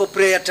wait for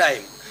prayer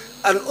time.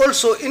 And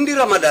also in the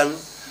Ramadan,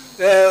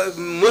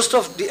 most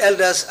of the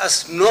elders,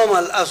 as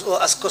normal or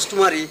as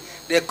customary,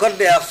 they cut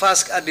their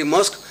fast at the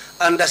mosque,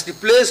 and that's the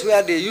place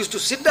where they used to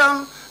sit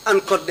down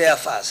and cut their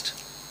fast.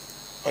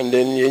 And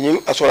then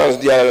assurance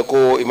diala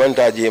ko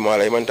imanta je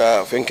mala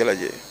imanta fenkela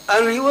je.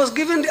 And he was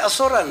given the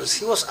assurance.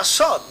 He was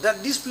assured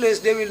that this place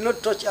they will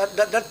not touch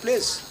that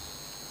place.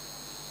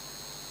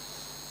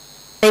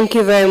 Thank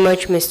you very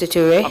much, Mr.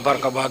 Touray.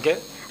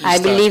 I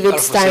believe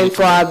it's time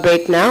for our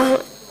break now,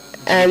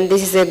 and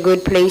this is a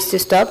good place to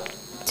stop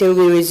till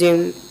we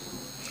resume.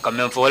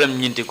 Kamen folem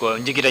nyinti ko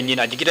njikita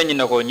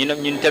nyina ko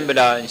nyin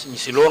tembela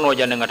silono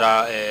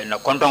janengata na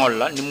kontongol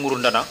la ni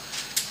murundana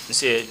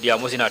nse dia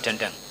mosina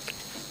tenten.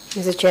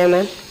 Mr.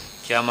 Chairman.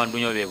 Chairman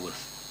dunyo webul.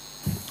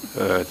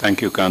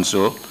 Thank you,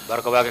 Council.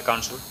 Barakabake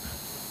Council.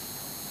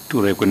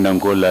 Touray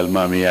kundanko lal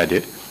mami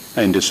yade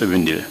inde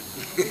sobindile.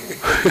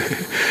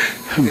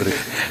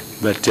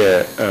 But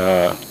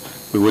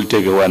we will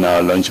take a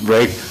 1-hour lunch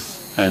break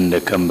and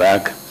come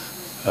back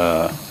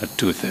at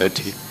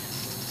 2:30.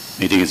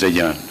 Meeting is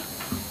adjourned.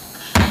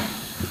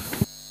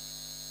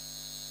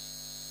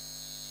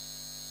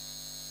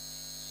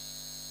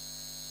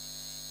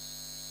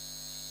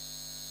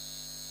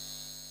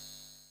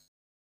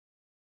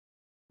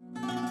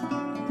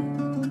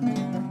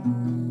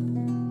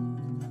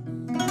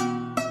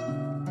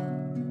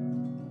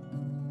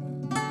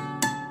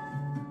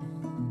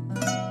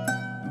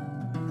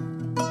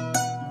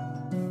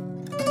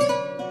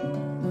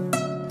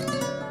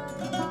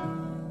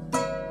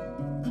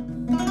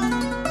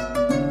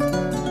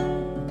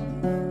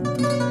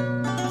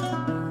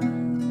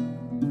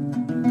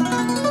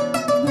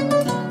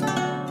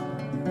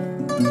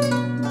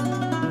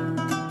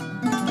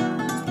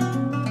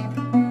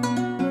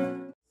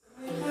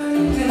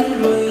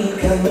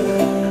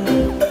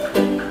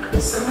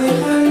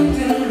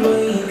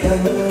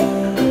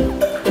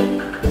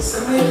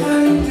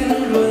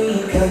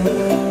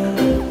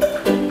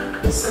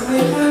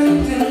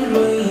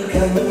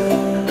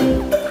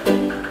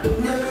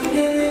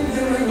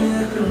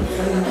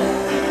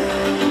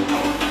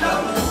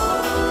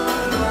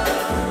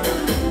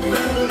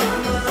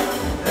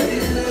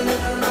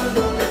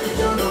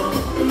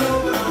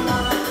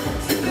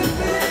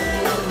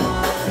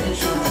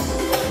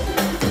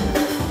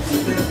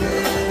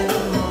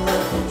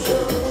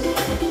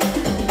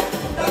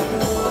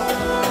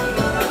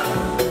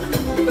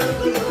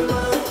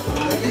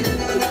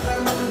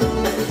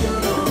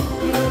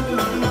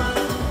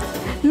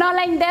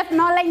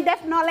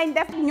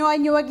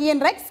 ñëw ak yeen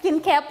rek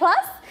skincare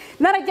plus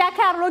nara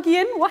jàkkaarloo ak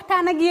yeen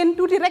waxtaan ak yeen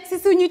tuuti rek ci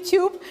suñu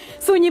tube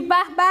suñu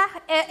baax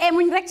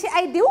emuñ rek ci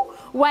ay diw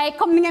waaye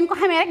comme ni ngeen ko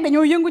xamee rek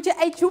dañoo yëngu ci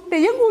ay tube te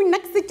yënguñ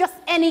nag ci just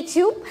any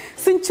tube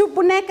suñ tube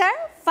bu nekk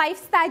 5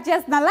 star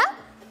jazz na la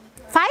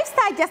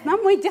 5-star jasna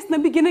mooy jasna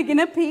bi gën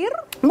a pire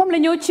moom la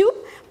ñoo cuub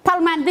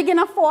palmaan bi gën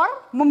a fort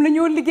moom la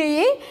ñoo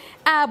liggéeyee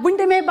buñ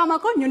demee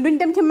Bamako ñun duñ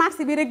dem ci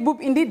marché bi rek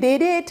buub indi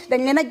déedéet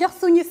dañ leen a jox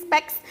suñu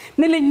specs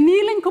ne lañ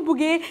nii lañ ko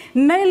buggee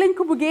nay lañ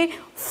ko buggee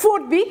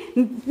fóot bi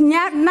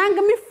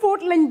nangami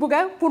fóot lañ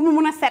bugga pour mu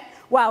mun a set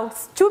waaw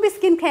cuubi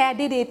skin care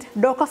déedéet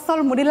doo ko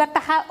sol mu di la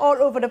taxa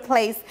all over the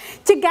place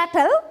ci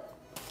gàttal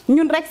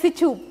ñun rek si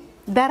cuub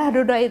dara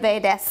du doy day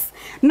des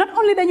not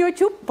only dañoo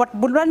cuub but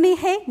bu la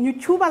neexee ñu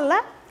cuubal la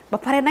ba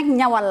pare nag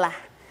ñawal la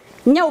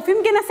ñaw fi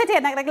mu gën a setee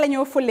nag rek la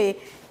ñoo fulee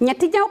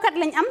ñetti ñawkat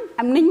lañ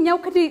am nañ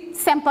ñawkati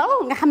simple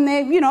nga xam ne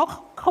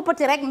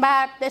xoppati rek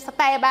mbaa def sa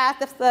taille basse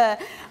def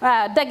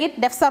sa dagit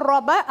def sa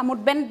roba amul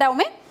benn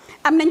dawme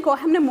am nañ koo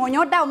xam ne moo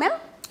ñoo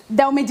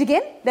dawme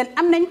jigéen den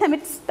am nañ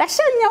tamit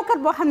special ñawkat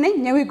boo xam ne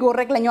ñawi góor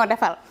rek la ñoo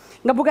defal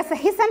nga bugg sa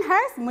his and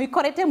hers muy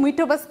korité muy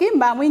tobaski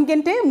mbaa muy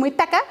ngénte muy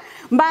takka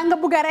mbaa nga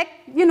bugg rek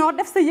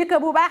def sa yëkka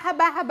bu baax a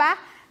baax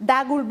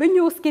daagul ba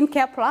ñëw Skin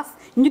Care Plus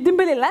ñu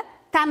dimbali la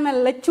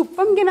tànnal la cuub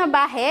fam gën a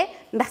baaxee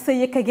ndax sa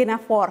yëkka gën a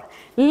foor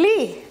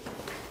lii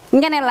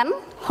nga ne lan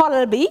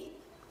xoolal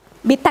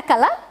bi takka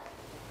la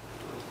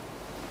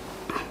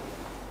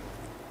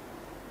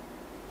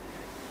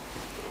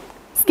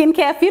Skin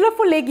Care fii la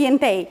fu léegi yéen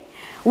tey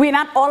we're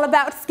not all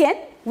about skin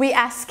we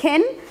are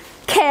skin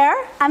care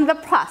and the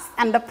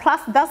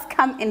plus does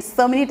come in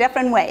so many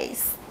different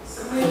ways.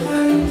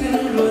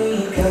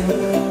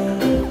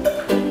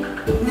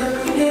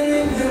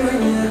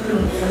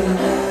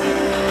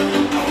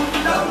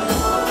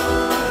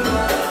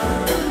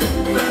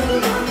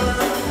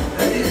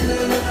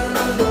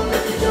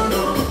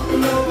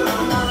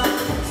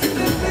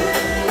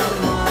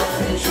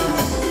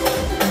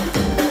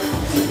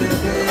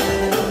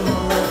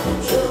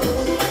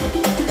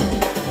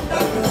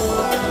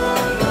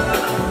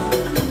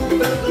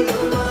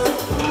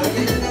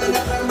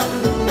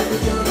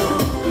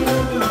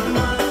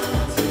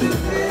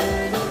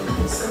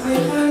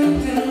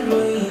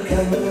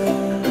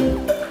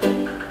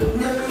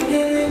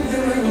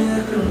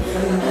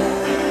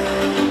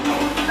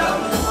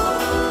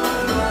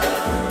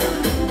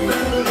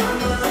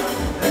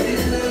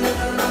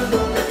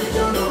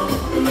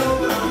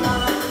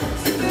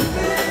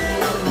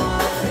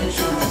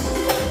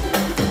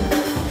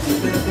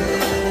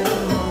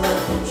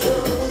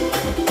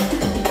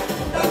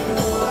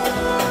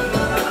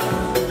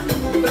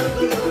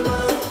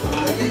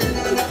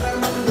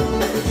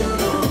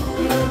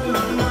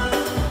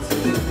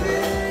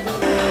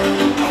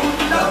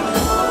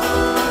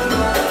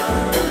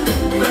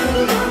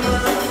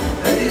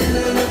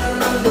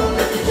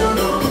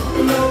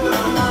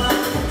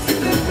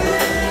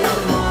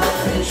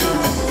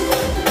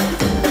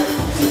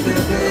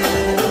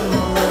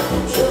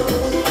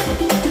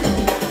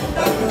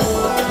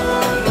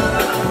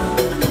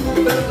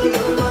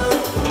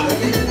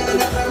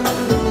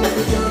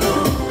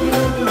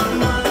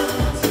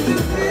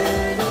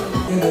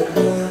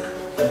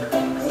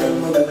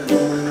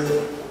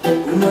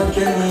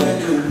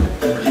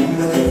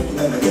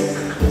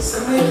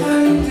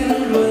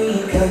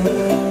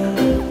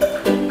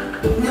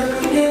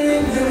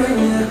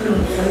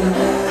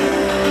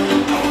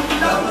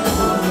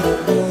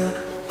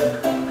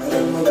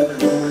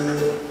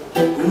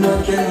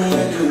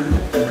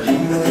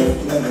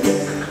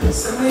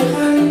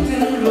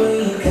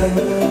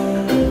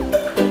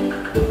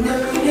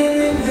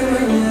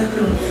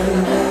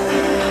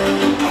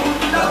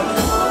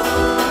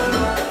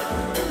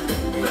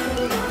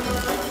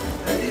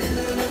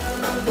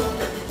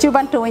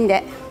 Cubantu wuñ de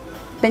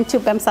dañ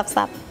cub bam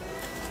saf-saf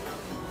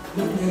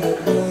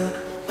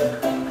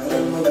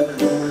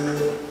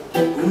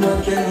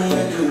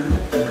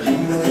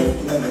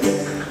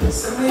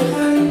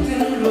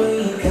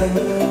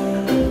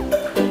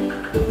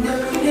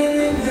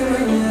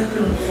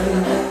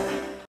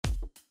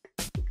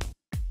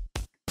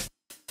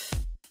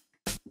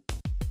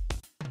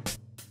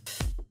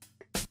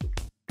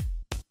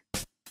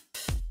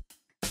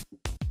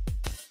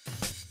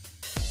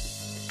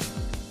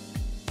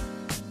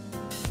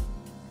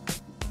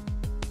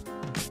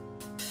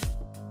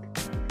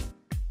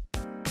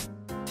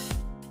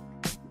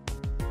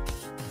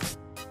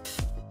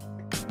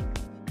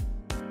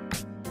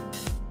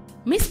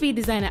Miss B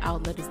Designer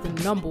Outlet is the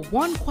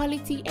 #1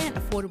 quality and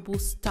affordable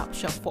stop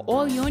shop for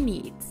all your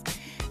needs.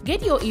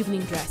 Get your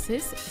evening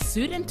dresses,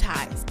 suit and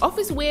ties,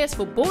 office wears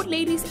for both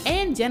ladies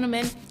and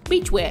gentlemen,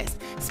 beach wears,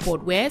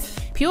 sport wears,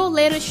 pure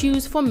leather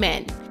shoes for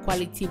men,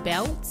 quality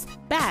belts,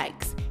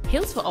 bags,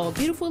 heels for our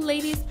beautiful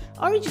ladies,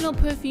 original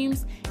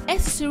perfumes,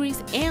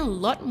 accessories, and a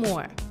lot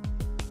more.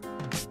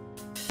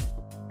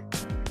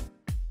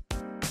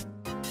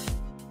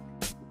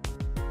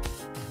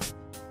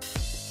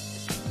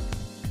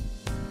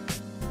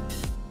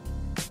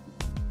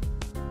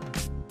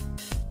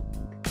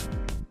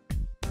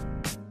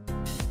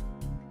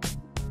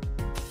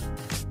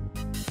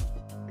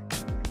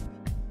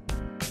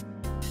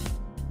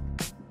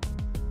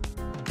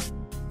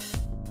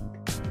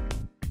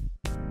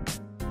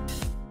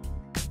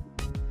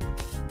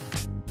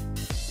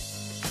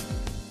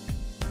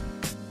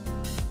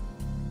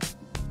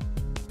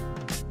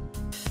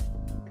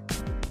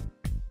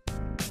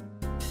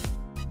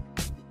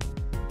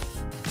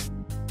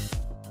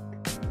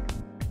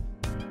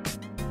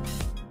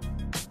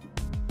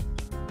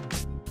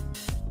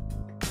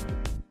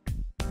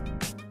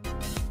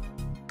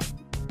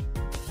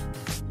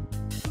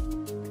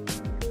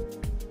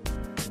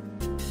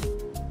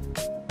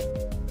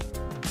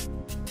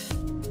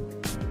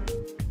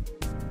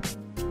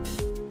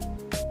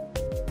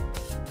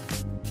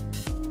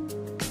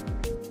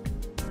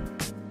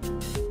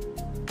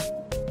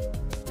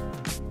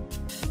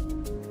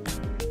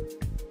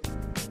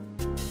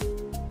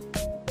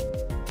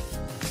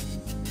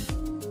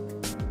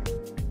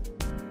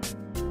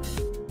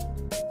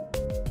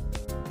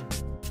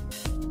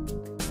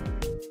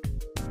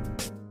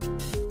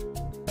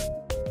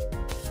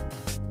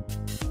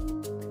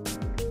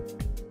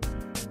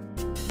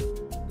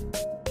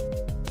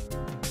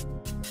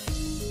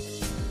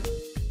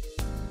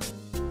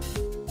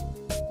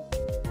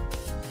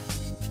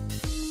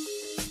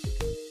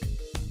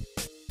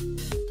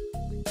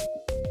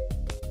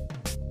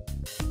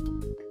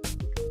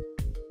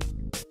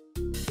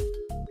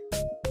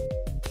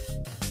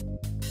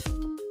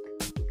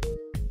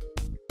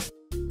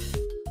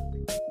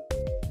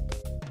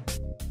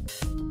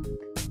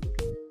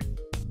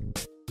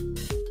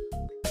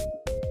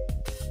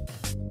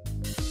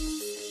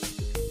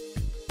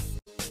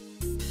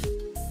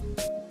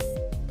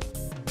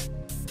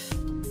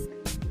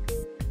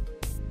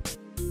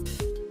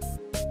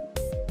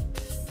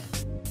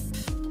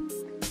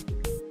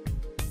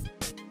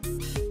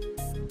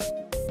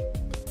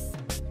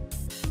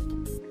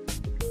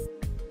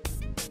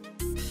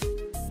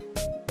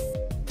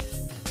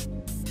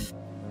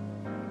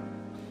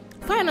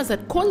 Find us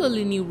at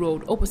Kololini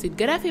Road opposite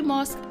Gaddafi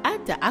Mosque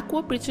at the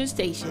Aqua Preacher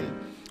Station,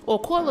 or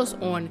call us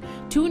on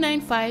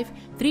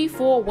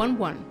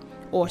 295-3411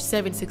 or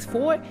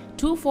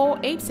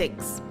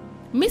 764-2486.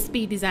 Miss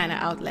B Designer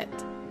Outlet.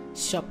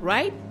 Shop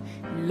right,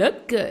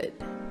 look good.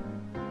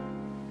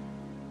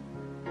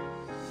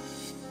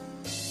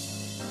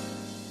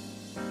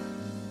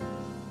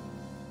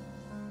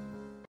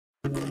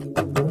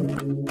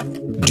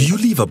 Do you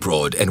live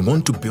abroad and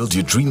want to build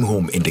your dream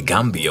home in the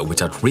Gambia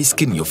without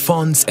risking your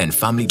funds and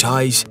family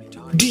ties?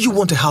 Do you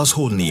want a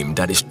household name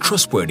that is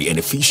trustworthy and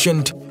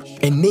efficient?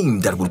 A name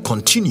that will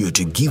continue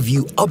to give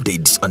you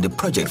updates on the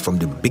project from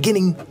the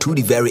beginning to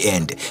the very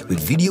end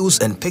with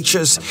videos and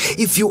pictures?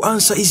 If your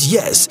answer is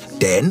yes,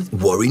 then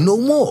worry no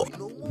more.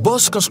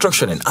 Boss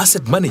Construction and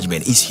Asset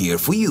Management is here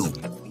for you.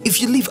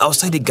 If you live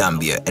outside the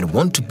Gambia and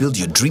want to build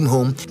your dream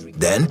home,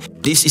 then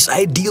this is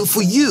ideal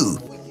for you.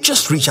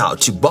 Just reach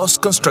out to Boss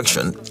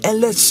Construction and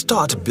let's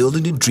start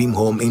building the dream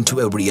home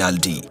into a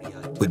reality.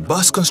 With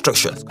Boss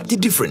Construction, the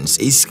difference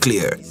is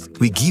clear.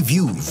 We give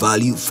you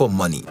value for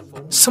money.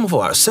 Some of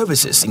our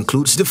services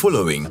includes the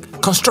following: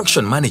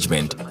 construction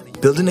management,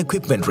 building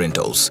equipment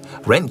rentals,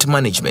 rent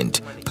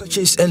management,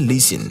 purchase and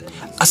leasing,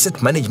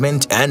 asset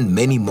management, and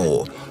many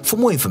more. For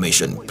more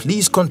information,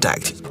 please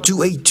contact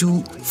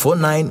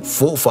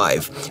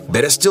 282-4945.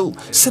 Better still,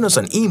 send us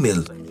an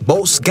email,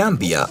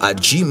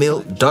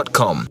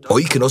 bossgambia@gmail.com, or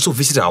you can also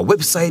visit our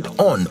website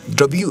on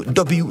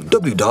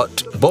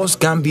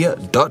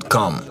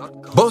www.bossgambia.com.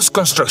 Boss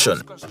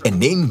Construction, a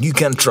name you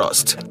can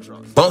trust.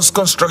 Boss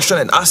Construction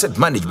and Asset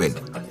Management,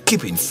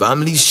 keeping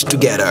families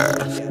together.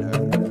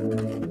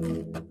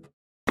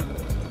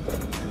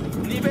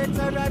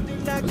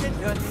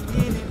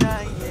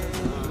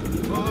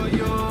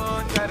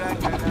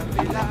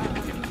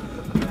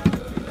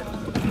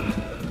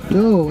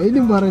 No, ini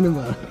bara.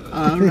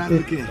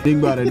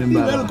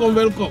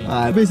 Welcome.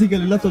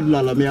 Basically, lot of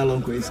lala me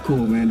along is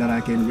cool, man. That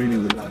I can really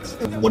relax.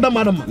 What the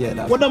madam?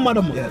 Yeah, what the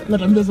madam? Yeah. Let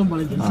them do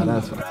somebody.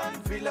 That's fine.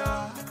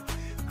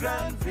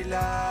 Grand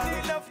Villa.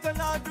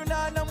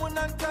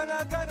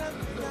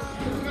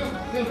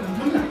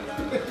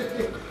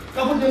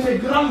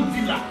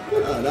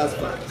 That's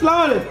fine.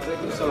 Slowly.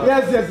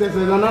 Yes.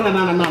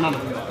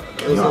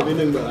 No.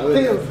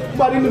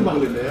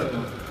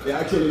 Yeah,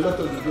 actually, a lot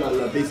of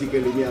people are basically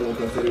me alone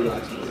because they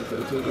relax. So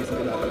it's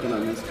basically that I can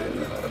understand.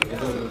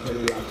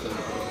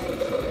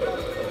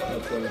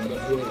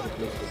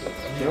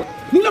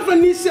 Nina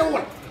Fanny say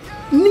what?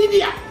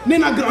 Nidia,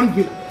 Nena Grand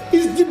Villa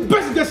is the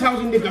best guest house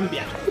in the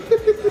Gambia.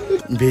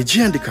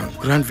 Beji and the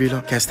Grand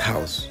Villa Guest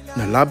House.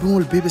 Na labung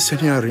will baby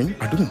senyaring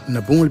adum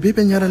na bungul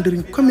baby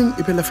nyarandiring coming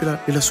ibela fila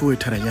ila suwe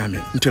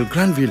taranyame until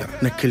Grand Villa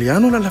na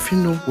kiliano la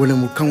lafino wala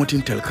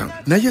mukanwatin telkang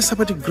na ye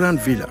sabati Grand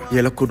Villa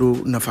yela kodo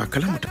na fa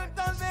kalamuta.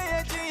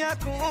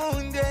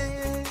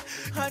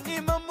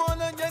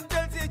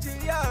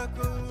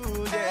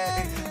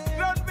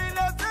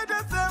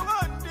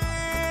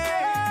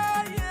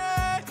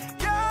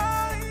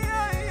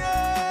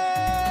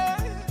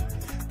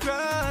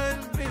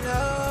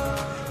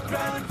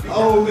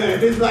 Oh man,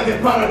 this is like a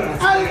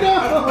paradise. I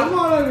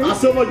know. I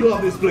so much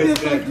love this place.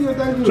 Thank you.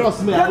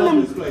 Trust me, I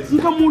love this place. You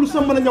can move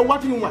someone and you're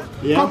watching what?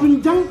 Yeah.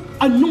 Grand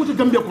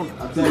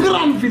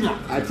Villa.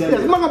 I tell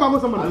you. I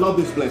love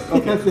this place.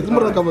 Okay. I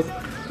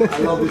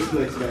love this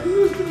place, man.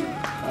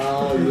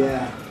 Oh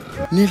yeah.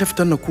 Ni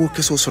lefta na kuo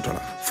keso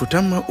sotola.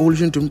 Futama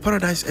Oljuntum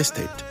Paradise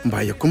Estate.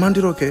 Mbaya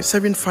kumandiroke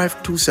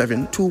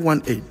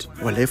 7527-218.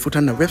 Wale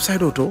futana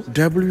website auto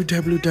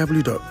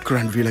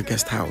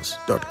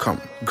www.grandvillaguesthouse.com.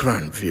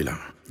 Grand Villa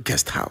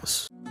Guest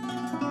House.